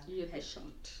have. You'd be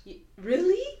shocked.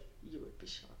 Really? You would be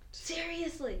shocked.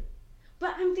 Seriously?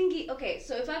 But I'm thinking, okay,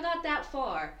 so if I got that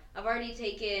far, I've already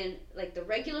taken like the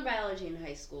regular biology in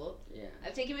high school. Yeah.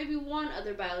 I've taken maybe one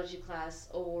other biology class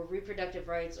or reproductive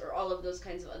rights or all of those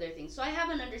kinds of other things. So I have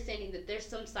an understanding that there's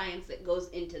some science that goes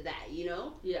into that, you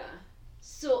know? Yeah.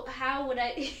 So how would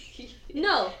I...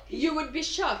 No, you would be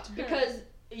shocked because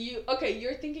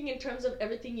you're thinking in terms of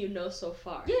everything you know so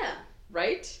far. Yeah,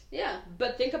 Right? yeah.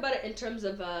 But think about it in terms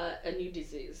of a new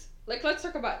disease. Like, let's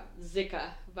talk about Zika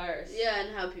virus. Yeah,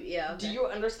 and how people... Yeah, okay. Do you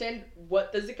understand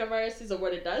what the Zika virus is or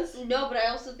what it does? No, but I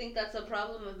also think that's a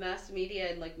problem of mass media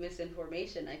and like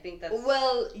misinformation. I think that's...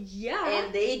 Well, yeah.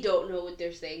 And they don't know what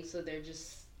they're saying, so they're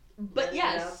just... But letting it yeah,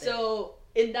 out there. so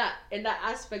in that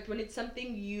aspect, when it's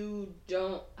something you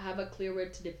don't have a clear way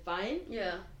to define,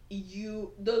 Yeah.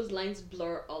 those lines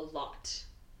blur a lot.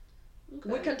 Okay.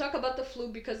 We can talk about the flu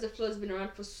because the flu has been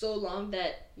around for so long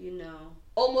that You know.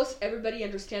 almost everybody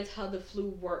understands how the flu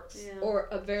works, Yeah. or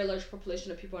a very large population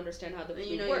of people understand how the And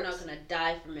flu you know works. you're not gonna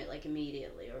die from it like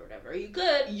immediately or whatever. You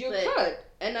could. You but- could,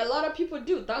 and a lot of people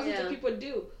do. Thousands Yeah. of people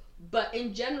do. But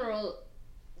in general,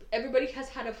 everybody has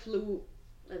had a flu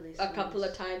At least a couple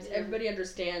of once. times. Yeah. Everybody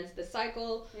understands the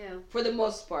cycle Yeah. for the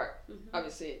most part. Mhm.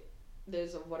 Obviously,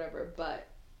 there's a whatever, but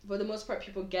for the most part,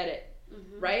 people get it,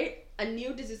 Mhm. right? A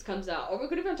new disease comes out, or we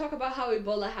could even talk about how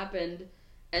Ebola happened,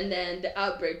 and then the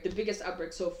outbreak, the biggest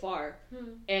outbreak so far,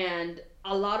 Mhm. and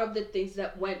a lot of the things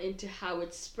that went into how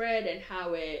it spread and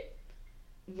how it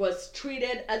was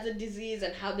treated as a disease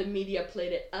and how the media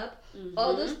played it up. Mhm.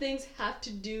 All those things have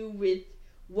to do with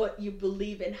what you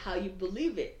believe and how you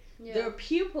believe it. Yeah. There are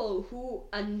people who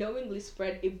unknowingly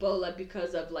spread Ebola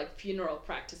because of like funeral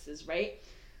practices, right?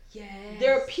 Yes.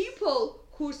 There are people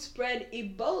who spread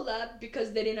Ebola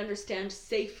because they didn't understand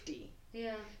safety.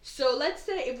 Yeah. So let's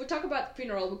say if we talk about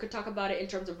funeral, we could talk about it in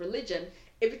terms of religion.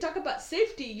 If you talk about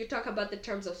safety, you talk about the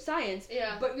terms of science,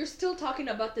 Yeah. but you're still talking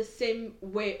about the same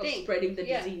way of Thing. spreading the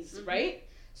Yeah. disease, Mhm. right?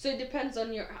 So it depends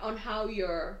on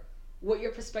what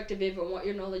your perspective is and what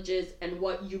your knowledge is and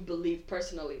what you believe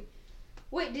personally.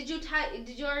 Wait, did you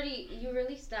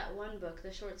release that one book,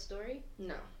 the short story?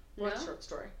 No. No? What short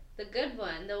story? The good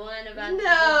one, the one about No. the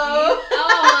disease.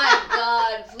 Oh my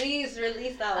god, please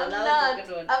release that one. That was a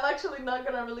good one. I'm actually not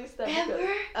gonna release that. Ever?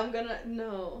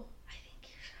 No. I think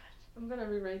you should. I'm gonna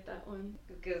rewrite that one.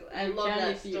 Because I love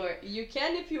that story. You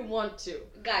can if you want to.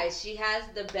 Guys, she has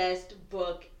the best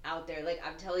book out there. Like,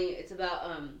 I'm telling you, it's about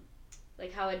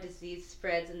like how a disease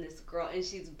spreads in this girl, and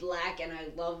she's black, and I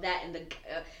love that. And the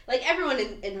like everyone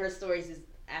in her stories is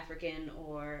African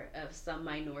or of some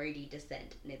minority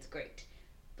descent, and it's great.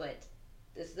 But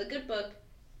this is a good book,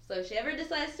 so if she ever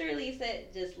decides to release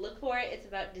it, just look for it. It's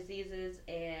about diseases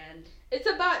and It's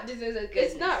about diseases.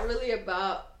 It's not really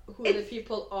about who the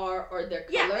people are or their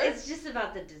color. yeah, it's just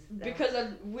about the disease.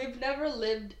 Because we've never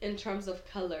lived in terms of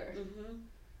color. Mm-hmm.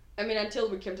 I mean, until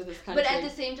we came to this country. But at the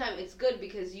same time, it's good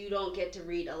because you don't get to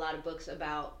read a lot of books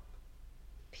about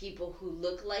people who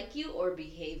look like you or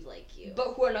behave like you.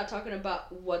 But who are not talking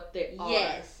about what they are.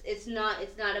 Yes, it's not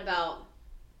about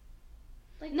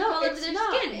like No, the color of it's their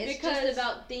not, skin. It's because- just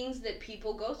about things that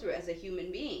people go through as a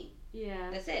human being. Yeah.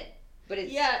 That's it. But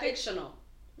it's Yeah, fictional.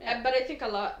 Yeah. But I think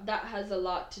that has a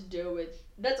lot to do with.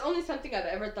 That's only something I've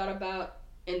ever thought about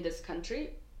in this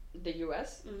country, the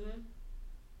U.S. Mm-hmm.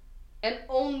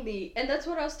 And that's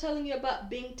what I was telling you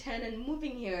about being 10 and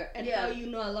moving here and Yeah. how you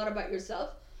know a lot about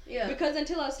yourself. Yeah. Because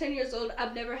until I was 10 years old,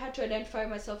 I've never had to identify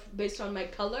myself based on my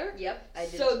color. Yep. I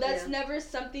did. So that's yeah. never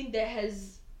something that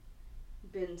has.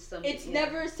 been something. It's yeah.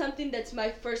 never something that's my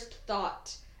first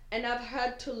thought. And I've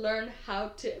had to learn how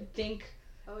to think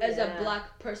as a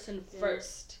black person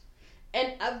first.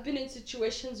 And I've been in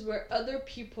situations where other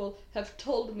people have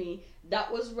told me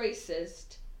that was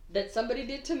racist, that somebody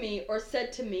did to me or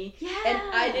said to me, and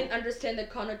I didn't understand the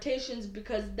connotations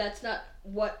because that's not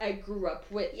what I grew up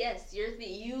with. Yes,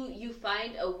 you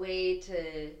find a way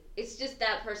to. It's just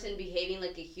that person behaving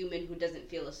like a human who doesn't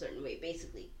feel a certain way,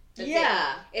 basically. That's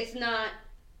Yeah. it. It's not.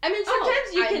 I mean,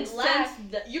 sometimes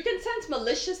you can sense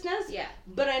maliciousness. Yeah.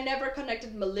 But I never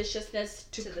connected maliciousness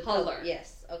to the color.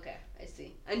 Yes. Okay. I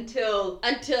see. Until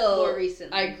More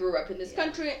recently. I grew up in this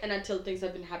country, and until things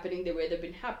have been happening the way they've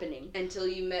been happening. Until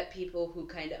you met people who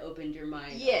kind of opened your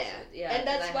mind. Yeah. Also. Yeah. And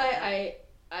that's why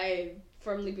I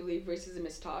firmly believe racism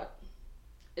is taught.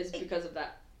 Is because of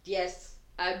that. Yes.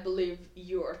 I believe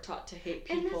you are taught to hate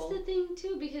people. And that's the thing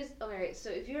too, because alright,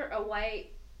 so if you're a white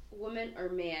woman or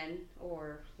man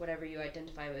or whatever you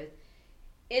identify with,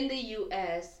 in the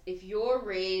US, if you're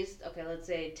raised, okay, let's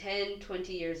say 10,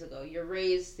 20 years ago, you're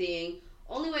raised seeing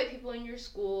only white people in your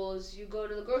schools, you go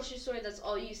to the grocery store, that's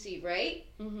all you see, right?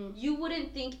 Mm-hmm. You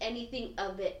wouldn't think anything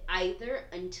of it either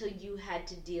until you had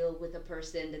to deal with a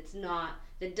person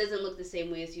that doesn't look the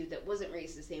same way as you, that wasn't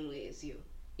raised the same way as you.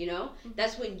 You know? Mm-hmm.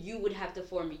 That's when you would have to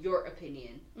form your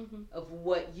opinion of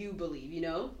what you believe, you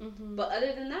know? Mm-hmm. But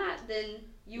other than that, then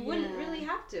you wouldn't really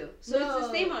have to. So it's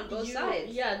the same on both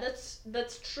sides. Yeah,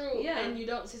 that's true. Yeah. And you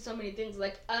don't see so many things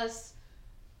like us.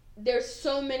 There's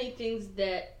so many things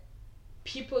that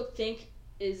people think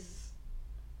is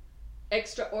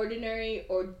extraordinary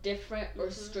or different or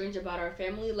strange about our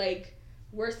family. Like,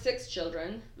 we're 6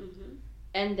 children. Mm-hmm.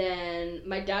 And then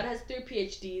my dad has 3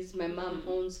 PhDs. My mom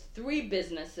owns 3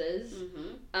 businesses.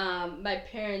 Mm-hmm. My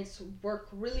parents work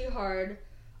really hard.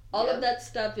 All of that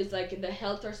stuff is like in the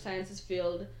health or sciences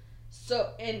field.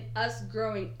 So in us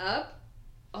growing up,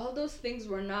 all those things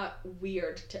were not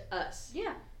weird to us.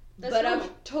 Yeah. But normal.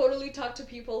 I've totally talked to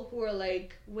people who are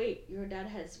like, wait, your dad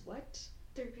has what?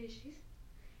 3 PhDs.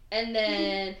 And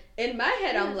then in my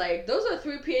head, I'm like, those are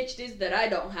 3 PhDs that I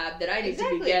don't have that I need to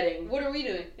be getting. What are we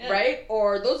doing? Yeah. Right?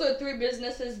 Or those are 3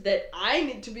 businesses that I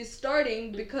need to be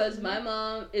starting because my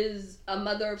mom is a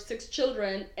mother of 6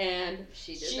 children and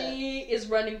she is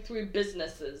running 3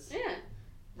 businesses. Yeah.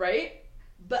 Right?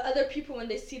 But other people, when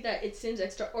they see that, it seems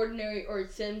extraordinary or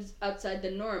it seems outside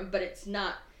the norm, but it's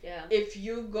not. Yeah. If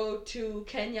you go to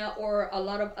Kenya or a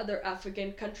lot of other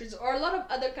African countries or a lot of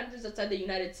other countries outside the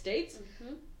United States,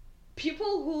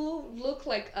 people who look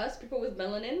like us, people with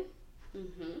melanin,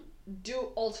 do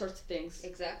all sorts of things.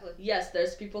 Exactly. Yes,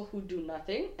 there's people who do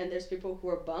nothing, and there's people who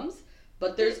are bums,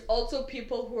 but there's also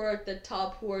people who are at the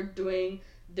top who are doing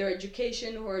their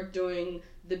education, who are doing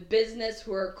the business,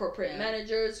 who are corporate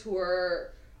managers, who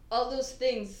are all those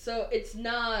things. So it's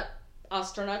not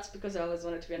astronauts, because I always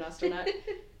wanted to be an astronaut.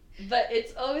 But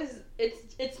it's always,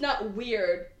 it's not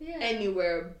weird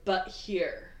anywhere but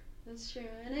here. That's true.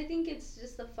 And I think it's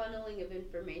just the funneling of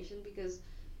information, because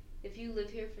if you live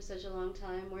here for such a long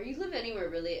time, or you live anywhere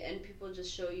really, and people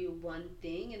just show you one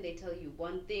thing and they tell you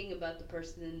one thing about the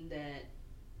person that,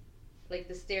 like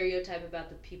the stereotype about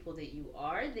the people that you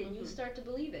are, then you start to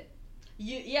believe it.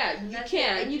 You That's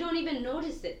can. it. And you don't even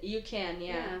notice it. You can,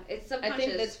 yeah. It's I subconscious.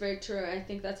 think that's very true. I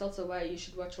think that's also why you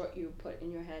should watch what you put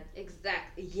in your head.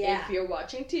 Exactly. Yeah. If you're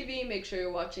watching TV, make sure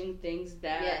you're watching things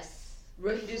that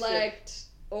reflect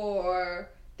or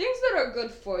things that are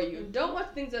good for you. Mm-hmm. Don't watch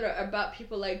things that are about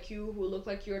people like you, who look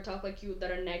like you or talk like you,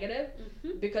 that are negative,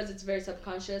 because it's very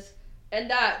subconscious. And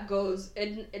that goes,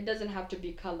 it doesn't have to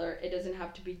be color, it doesn't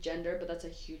have to be gender, but that's a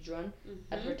huge one.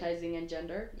 Advertising and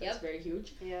gender, that's very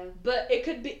huge. Yeah. But it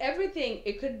could be everything.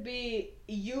 It could be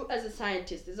you as a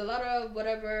scientist. There's a lot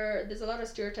of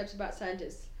stereotypes about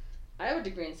scientists. I have a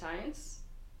degree in science.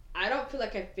 I don't feel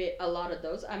like I fit a lot of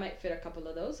those. I might fit a couple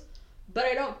of those. But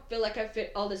I don't feel like I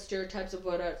fit all the stereotypes of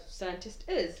what a scientist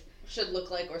is. Should look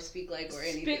like or speak like or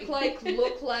anything. Speak like,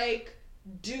 look like,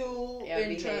 do,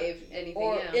 behave, anything,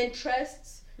 or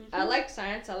interests. I like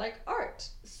science, I like art.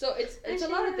 So it's a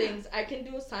lot of things. I can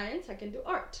do science, I can do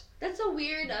art. That's a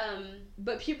weird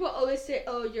But people always say,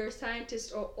 oh, you're a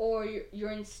scientist or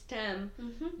you're in STEM.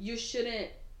 You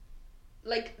shouldn't,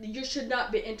 like, you should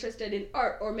not be interested in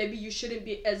art, or maybe you shouldn't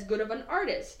be as good of an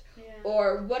artist,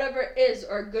 or whatever it is,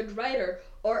 or a good writer,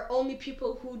 or only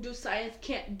people who do science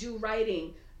can't do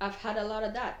writing. I've had a lot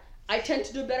of that. I tend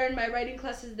to do better in my writing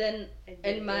classes than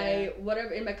in my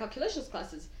in my calculations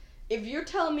classes. If you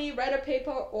tell me write a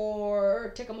paper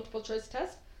or take a multiple choice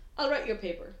test, I'll write your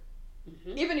paper.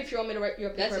 Even if you want me to write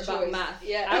your paper about math,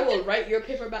 I will write your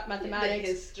paper about mathematics.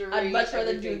 History, I'd much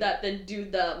rather do that than do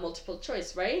the multiple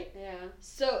choice, right? Yeah.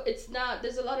 So it's not,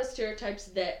 there's a lot of stereotypes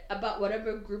that about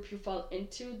whatever group you fall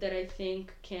into that I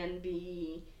think can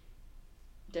be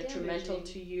detrimental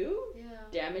to you,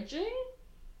 damaging.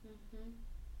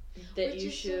 That Which you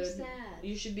is should so sad.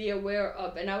 you should be aware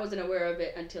of, and I wasn't aware of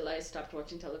it until I stopped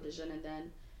watching television, and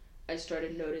then I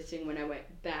started noticing when I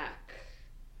went back.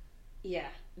 Yeah.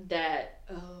 That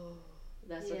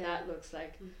that's what that looks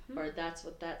like, or that's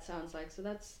what that sounds like. So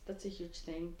that's a huge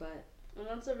thing, but. And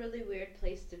that's a really weird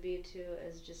place to be too,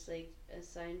 as just like a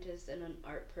scientist and an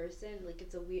art person. Like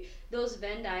it's a weird. Those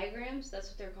Venn diagrams, that's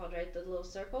what they're called, right? The little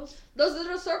circles. Those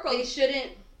little circles. They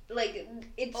shouldn't. Like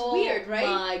it's weird, right?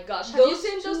 Oh my gosh! Have you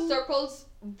seen those circles?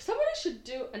 Somebody should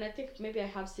do, and I think maybe I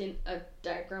have seen a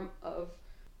diagram of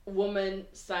woman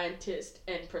scientist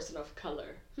and person of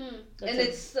color. And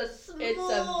it's a small,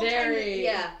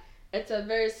 it's a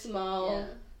very small,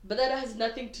 but that has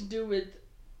nothing to do with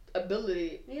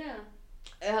ability. Yeah.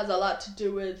 It has a lot to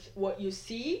do with what you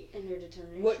see, and your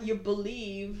determination, what you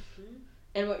believe,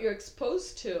 and what you're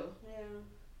exposed to. Yeah.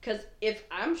 Because if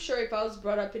I was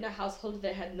brought up in a household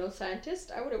that had no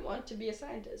scientist, I wouldn't want to be a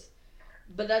scientist.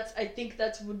 But I think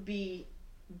that would be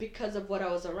because of what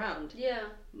I was around. Yeah.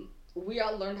 We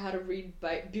all learned how to read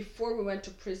before we went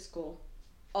to preschool.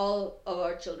 All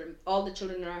the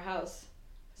children in our house,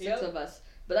 6 of us.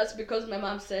 But that's because my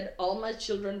mom said all my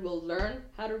children will learn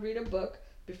how to read a book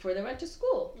before they went to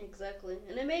school. Exactly.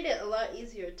 And it made it a lot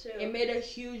easier too. It made a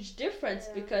huge difference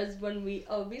because when we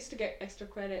used to get extra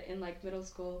credit in like middle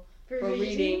school for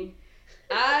reading.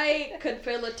 I could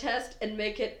fail a test and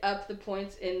make it up the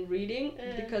points in reading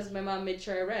because my mom made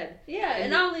sure I read. Yeah,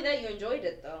 and not only that, you enjoyed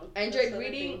it though. I enjoyed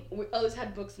reading. We always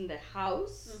had books in the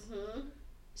house.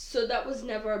 So that was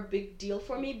never a big deal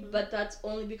for me, but that's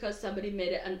only because somebody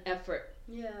made it an effort.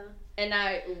 Yeah. And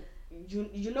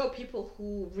you know people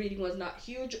who reading was not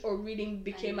huge, or reading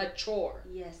became a chore.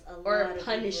 Yes, a lot or of a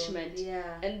punishment. People.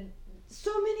 Yeah. And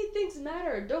so many things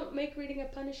matter. Don't make reading a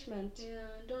punishment. Yeah,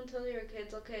 don't tell your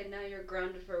kids, okay, now you're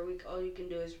grounded for a week, all you can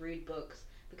do is read books,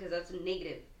 because that's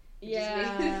negative. It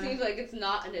just makes it seem like it's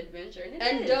not an adventure,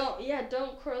 and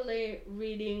don't correlate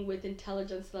reading with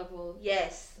intelligence level.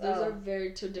 Yes. Those are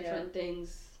very two different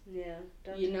things. Yeah.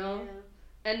 You know?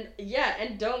 Yeah.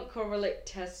 And don't correlate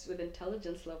tests with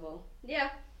intelligence level. Yeah,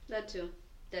 that too.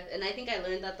 And I think I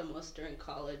learned that the most during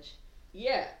college.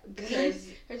 Yeah, because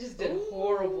I just did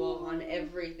horrible on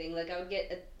everything. Like I would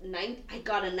get I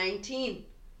got a 19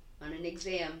 on an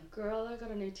exam. Girl, I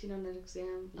got an 18 on an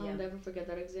exam. Yeah. I'll never forget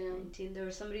that exam. 19. There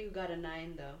was somebody who got a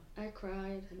 9 though. I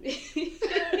cried.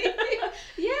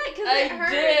 Yeah, because it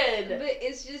hurts. did. But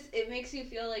it's just, it makes you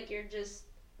feel like you're just,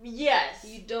 yes,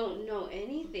 you don't know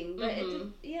anything. But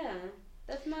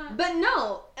that's not. But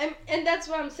no, and that's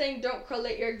why I'm saying don't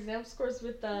correlate your exam scores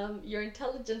with your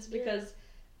intelligence, because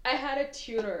I had a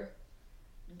tutor.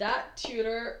 That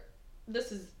tutor,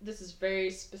 this is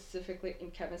very specifically in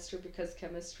chemistry, because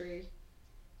chemistry,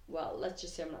 well, let's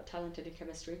just say I'm not talented in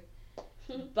chemistry.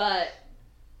 But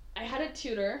I had a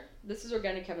tutor, this is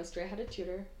organic chemistry, I had a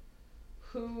tutor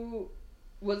who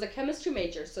was a chemistry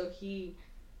major, so he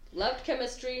loved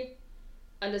chemistry,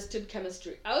 understood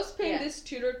chemistry. I was paying this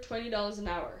tutor $20 an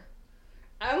hour.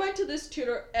 I went to this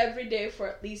tutor every day for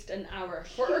at least an hour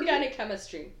for organic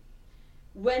chemistry.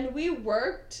 When we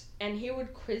worked and he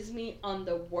would quiz me on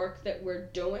the work that we're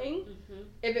doing,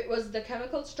 if it was the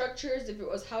chemical structures, if it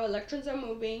was how electrons are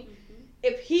moving,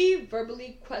 if he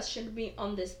verbally questioned me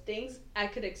on these things, I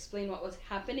could explain what was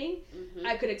happening.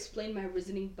 I could explain my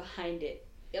reasoning behind it.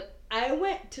 Yep. I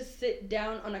went to sit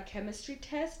down on a chemistry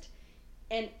test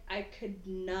and I could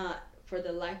not, for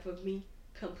the life of me,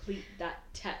 complete that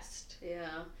test.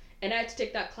 Yeah. And I had to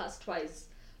take that class twice.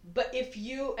 But if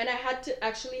you, and I had to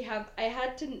actually have, I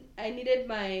needed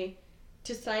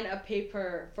to sign a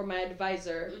paper for my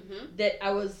advisor that I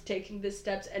was taking the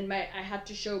steps, and I had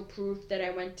to show proof that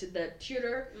I went to the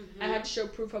tutor. I had to show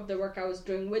proof of the work I was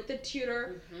doing with the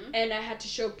tutor, and I had to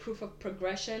show proof of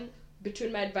progression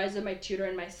between my advisor, my tutor,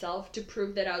 and myself to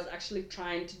prove that I was actually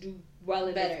trying to do well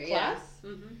in this class.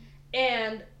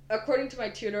 And according to my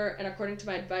tutor and according to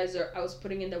my advisor, I was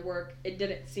putting in the work. It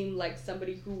didn't seem like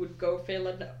somebody who would go fail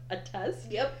a test.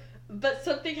 Yep. But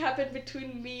something happened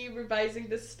between me revising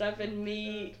this stuff and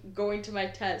me going to my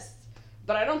tests.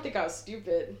 But I don't think I was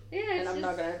stupid. Yeah, and I'm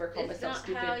not going to ever call myself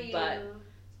stupid. But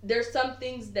there's some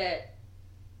things that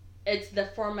it's the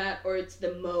format or it's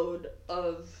the mode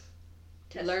of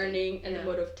learning and the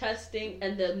mode of testing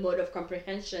and the mode of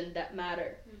comprehension that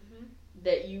matter.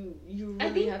 That you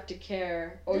really have to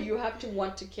care, or you have to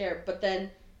want to care. But then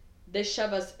they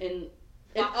shove us in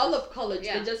all of college.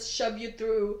 They just shove you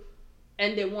through,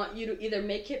 and they want you to either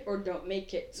make it or don't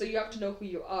make it. So you have to know who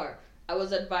you are. I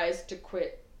was advised to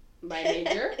quit my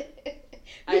major.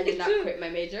 I did not quit my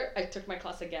major. I took my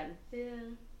class again. Yeah,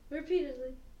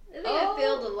 repeatedly. I think I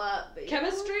failed a lot. But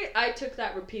chemistry, I took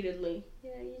that repeatedly.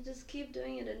 Yeah, you just keep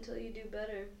doing it until you do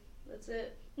better. That's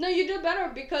it. No, you do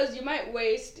better because you might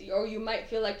waste, or you might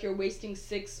feel like you're wasting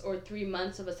 6 or 3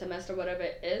 months of a semester, whatever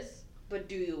it is. But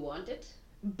do you want it?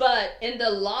 But in the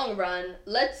long run,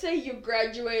 let's say you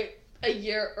graduate a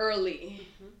year early,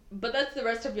 but that's the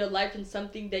rest of your life in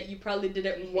something that you probably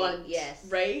didn't want,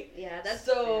 right? Yeah, that's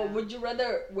so. Yeah. Would you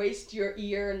rather waste your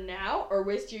year now or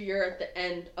waste your year at the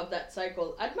end of that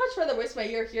cycle? I'd much rather waste my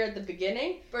year here at the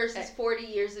beginning versus 40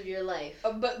 years of your life.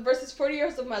 But versus 40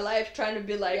 years of my life trying to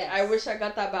be like, I wish I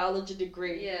got that biology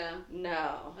degree. Yeah.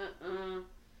 No.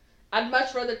 I'd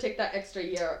much rather take that extra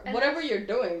year. And whatever you're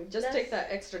doing, just take that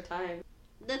extra time.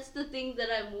 That's the thing that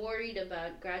I'm worried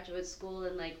about graduate school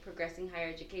and like progressing higher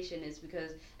education is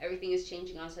because everything is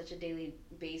changing on such a daily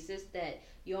basis that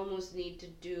you almost need to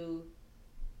do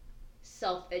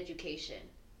self-education.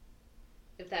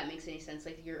 If that makes any sense,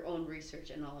 like your own research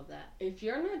and all of that. If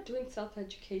you're not doing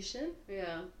self-education,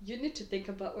 you need to think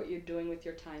about what you're doing with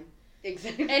your time.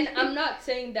 Exactly. And I'm not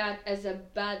saying that as a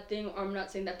bad thing, or I'm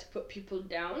not saying that to put people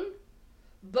down,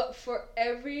 but for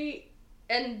every...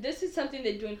 And this is something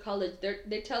they do in college.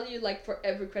 They tell you, like, for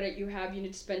every credit you have, you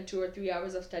need to spend 2 or 3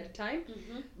 hours of study time.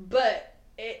 But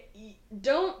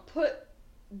don't put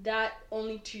that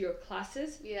only to your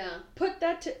classes. Yeah. Put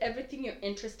that to everything you're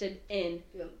interested in.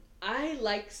 Yeah. I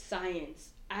like science.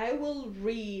 I will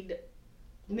read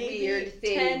maybe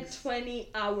 10, 20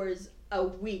 hours a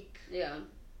week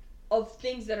of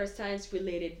things that are science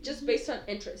related, just based on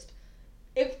interest.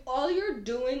 If all you're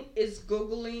doing is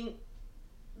Googling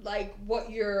like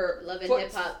what your Love and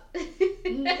Hip Hop.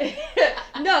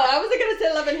 No, I wasn't gonna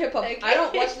say Love and Hip Hop. Okay. I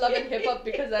don't watch Love and Hip Hop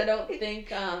because I don't think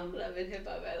Love and Hip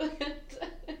Hop.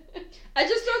 I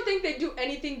just don't think they do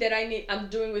anything that I'm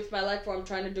doing with my life or I'm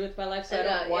trying to do with my life, so I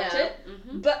don't watch it.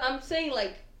 But I'm saying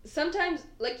like sometimes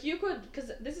like you could,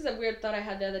 because this is a weird thought I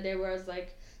had the other day where I was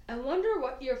like, I wonder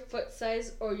what your foot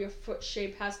size or your foot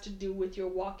shape has to do with your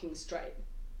walking stride.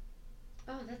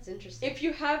 Oh, that's interesting. If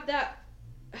you have that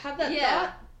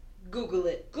thought, Google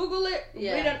it,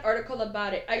 read an article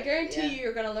about it. I guarantee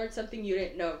you're going to learn something you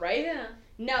didn't know, right? Yeah.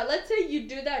 Now, let's say you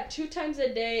do that 2 times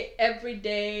a day, every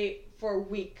day for a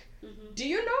week. Do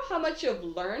you know how much you've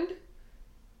learned?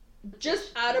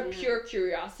 Just out of pure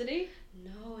curiosity?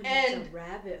 No, and it's a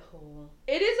rabbit hole.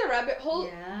 It is a rabbit hole,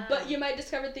 but you might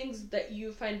discover things that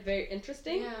you find very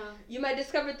interesting. Yeah. You might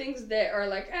discover things that are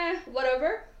like,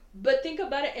 whatever. But think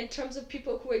about it in terms of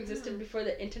people who existed before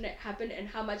the internet happened and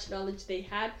how much knowledge they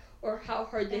had or how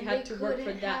hard they had to work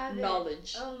for that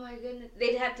knowledge. Oh my goodness.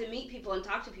 They'd have to meet people and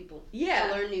talk to people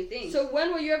to learn new things. So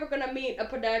when were you ever going to meet a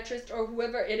podiatrist or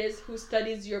whoever it is who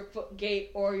studies your foot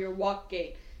gait or your walk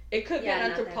gait? It could be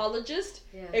an anthropologist.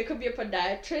 Yeah. It could be a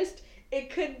podiatrist.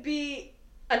 It could be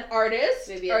an artist,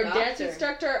 Maybe or a a dance doctor.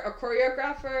 instructor, a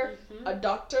choreographer, a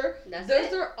doctor. That's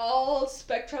Those it. are all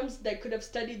spectrums that could have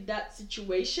studied that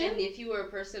situation. And if you were a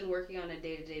person working on a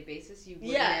day-to-day basis, you would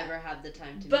Yeah. never have the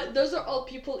time to But meet those these are all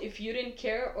people, if you didn't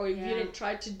care or if you Yeah. didn't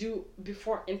try to do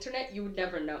before internet, you would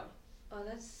never know. Oh,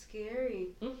 that's scary.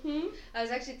 Mm-hmm. I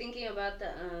was actually thinking about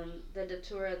the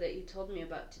datura that you told me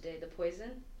about today, the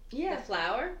poison, Yeah. the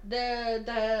flower.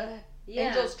 The Yeah.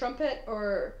 angel's trumpet,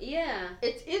 or Yeah.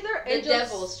 it's either The angel's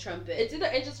devil's trumpet. It's either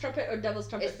angel's trumpet or devil's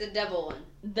trumpet. It's the devil one.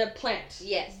 The plant.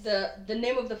 Yes. The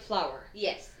name of the flower.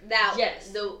 Yes. That. Yes.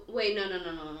 The wait.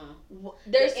 No.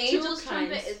 There's the two angel's kinds.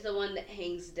 trumpet is the one that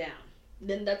hangs down.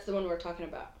 Then that's the one we're talking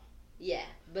about. Yeah.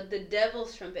 But the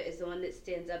devil's trumpet is the one that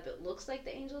stands up. It looks like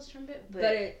the angel's trumpet, But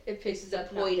it it's faces the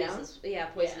up, not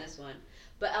down. poisonous one.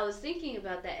 But I was thinking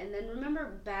about that, and then remember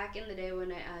back in the day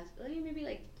when I asked, maybe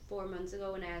like 4 months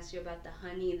ago when I asked you about the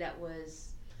honey that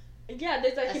was Yeah,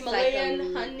 there's a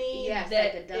Himalayan honey yeah,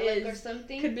 that psychedelic or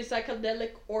something. could be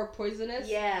psychedelic or poisonous.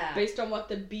 Yeah. Based on what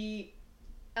the bee.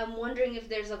 I'm wondering if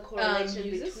there's a correlation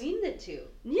uses? between the two.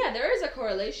 Yeah, there is a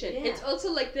correlation. Yeah. It's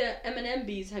also like the M&M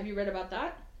bees. Have you read about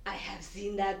that? I have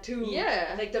seen that too.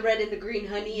 Yeah. Like the red and the green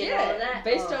honey and all of that.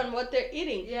 Based on what they're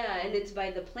eating. Yeah, and it's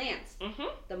by the plants. Mm-hmm.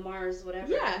 The Mars,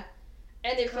 whatever. Yeah.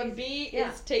 And if crazy. a bee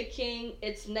Yeah. is taking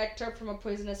its nectar from a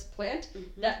poisonous plant, Mhm.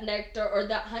 that nectar or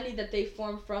that honey that they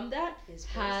form from that It's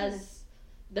has poisonous.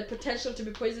 the potential to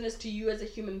be poisonous to you as a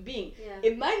human being. Yeah.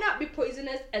 It might not be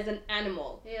poisonous as an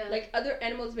animal. Yeah. Like other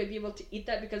animals may be able to eat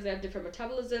that because they have different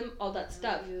metabolism, all that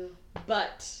stuff. You-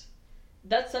 But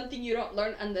that's something you don't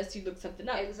learn unless you look something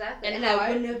up. Exactly. And And how I I-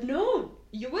 wouldn't have known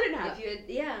You wouldn't have. if you had.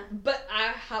 Yeah. But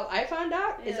how I found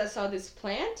out is Yeah. I saw this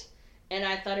plant and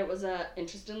I thought it was a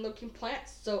interesting looking plant,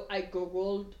 so I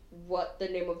googled what the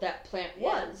name of that plant Yeah.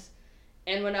 was.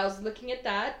 And when I was looking at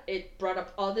that, it brought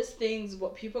up all these things,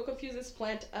 what people confuse this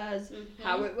plant as, Mhm.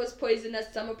 how it was poisonous,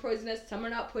 some are poisonous, some are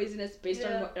not poisonous, based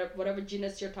Yeah. on whatever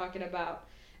genus you're talking about,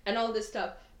 and all this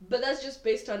stuff. But that's just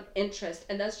based on interest,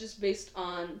 and that's just based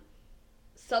on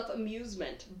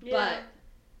self-amusement. Yeah. But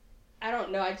I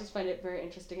don't know, I just find it very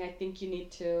interesting. I think you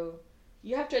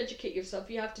have to educate yourself,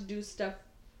 you have to do stuff,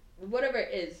 whatever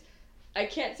it is. I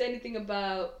can't say anything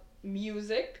about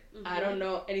music. I don't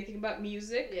know anything about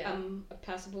music. Yeah. I'm a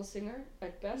passable singer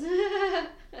at best.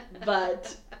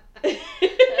 But No,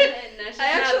 she's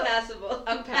not passable.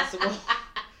 I'm passable.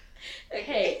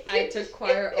 Hey, I took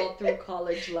choir all through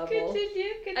college level.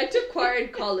 Continue. I took choir in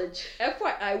college.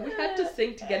 FYI, we had to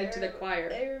sing to get into the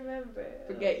choir. I remember.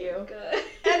 Forget Oh you. my God.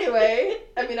 Anyway,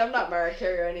 I mean, I'm not Mariah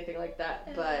Carey or anything like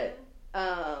that, but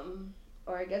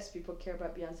or I guess people care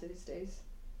about Beyonce these days.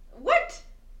 What?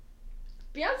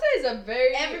 Beyonce is a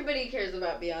very Everybody cares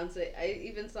about Beyonce. I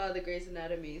even saw the Grey's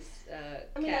Anatomy's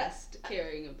I mean, cast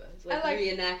caring about, like, like-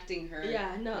 reenacting her.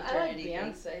 Yeah, no, I like maternity thing.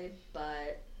 Beyonce,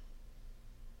 but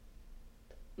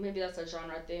maybe that's a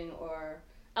genre thing, or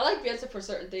I like Beyonce for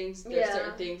certain things. There's Yeah.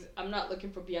 certain things I'm not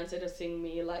looking for Beyonce to sing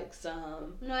me like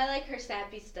some. No, I like her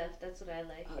sappy stuff. That's what I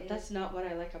like. That's not what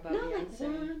I like about not like Beyonce.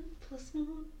 1 +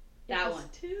 1. It That was one.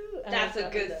 2. I That's like a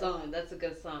that good one, song. That's a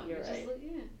good song. You're It's right. Like,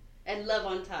 yeah. And Love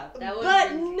on Top. That was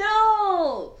But easy.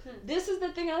 no, Hmm. this is the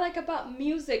thing I like about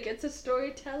music. It's a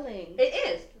storytelling. It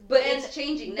is, but And it's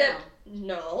changing the- now.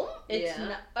 No, it's Yeah.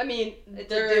 not. I mean,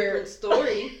 It's a they're- different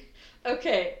story.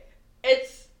 Okay,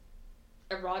 it's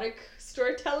erotic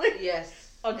storytelling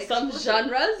Yes. on some Explicit.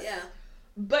 genres. Yeah.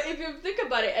 But if you think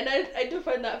about it, and I do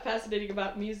find that fascinating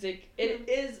about music, it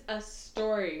is a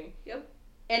story. Yep.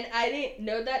 And I didn't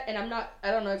know that, and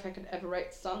I don't know if I could ever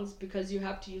write songs because you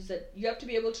have to use it. You have to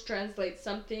be able to translate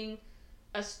something,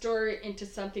 a story, into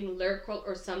something lyrical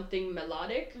or something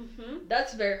melodic. Mm-hmm.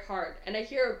 That's very hard. And I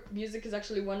hear music is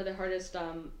actually one of the hardest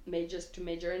majors to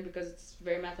major in because it's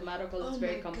very mathematical, it's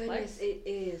very complex. Goodness, it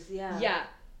is, yeah. Yeah.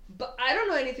 But I don't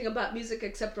know anything about music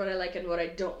except what I like and what I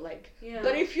don't like. Yeah.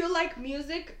 But if you like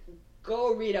music,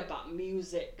 go read about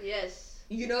music. Yes.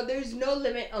 You know, there's no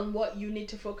limit on what you need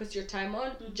to focus your time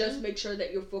on. Mhm. Just make sure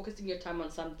that you're focusing your time on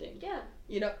something. Yeah.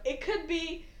 You know, it could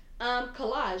be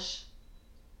collage.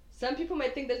 Some people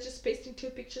might think that's just pasting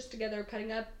two pictures together,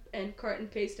 cutting up and cut and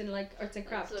paste and like arts and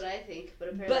crafts. That's what I think, but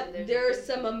apparently But there are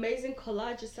some amazing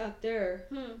collages out there.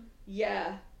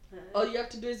 Yeah. All you have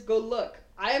to do is go look.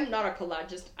 I am not a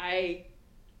collagist. I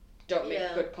don't make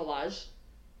Yeah. good collage.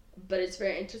 But it's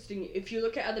very interesting if you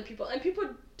look at other people, and people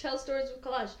tell stories with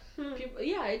collage. People,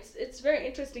 yeah, it's very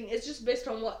interesting. It's just based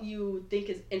on what you think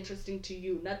is interesting to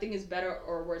you. Nothing is better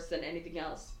or worse than anything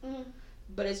else.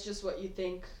 But it's just what you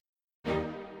think.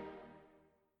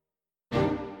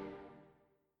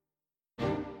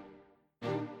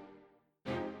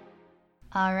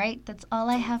 All right, that's all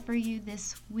I have for you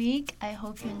this week. I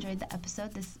hope you enjoyed the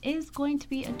episode. This is going to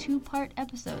be a 2-part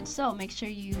episode, so make sure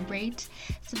you rate,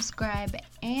 subscribe,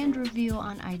 and review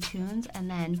on iTunes, and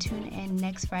then tune in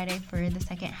next Friday for the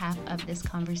second half of this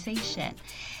conversation.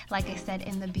 Like I said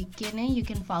in the beginning, you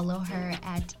can follow her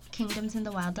at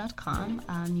kingdomsinthewild.com.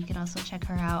 You can also check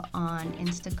her out on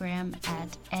Instagram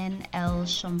at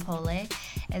NLShampole,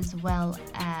 as well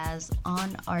as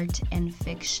on Art and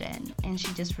Fiction. And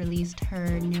she just released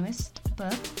her newest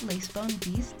book, Lacebone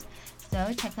Beast.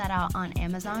 So check that out on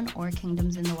Amazon or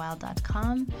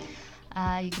kingdomsinthewild.com.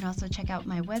 You can also check out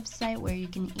my website where you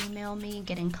can email me,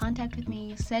 get in contact with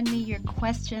me, send me your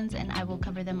questions, and I will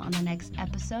cover them on the next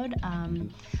episode.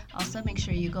 Also, make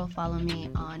sure you go follow me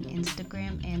on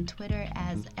Instagram and Twitter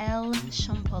as L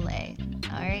Shampole.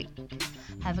 All right,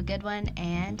 have a good one,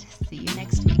 and see you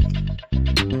next week.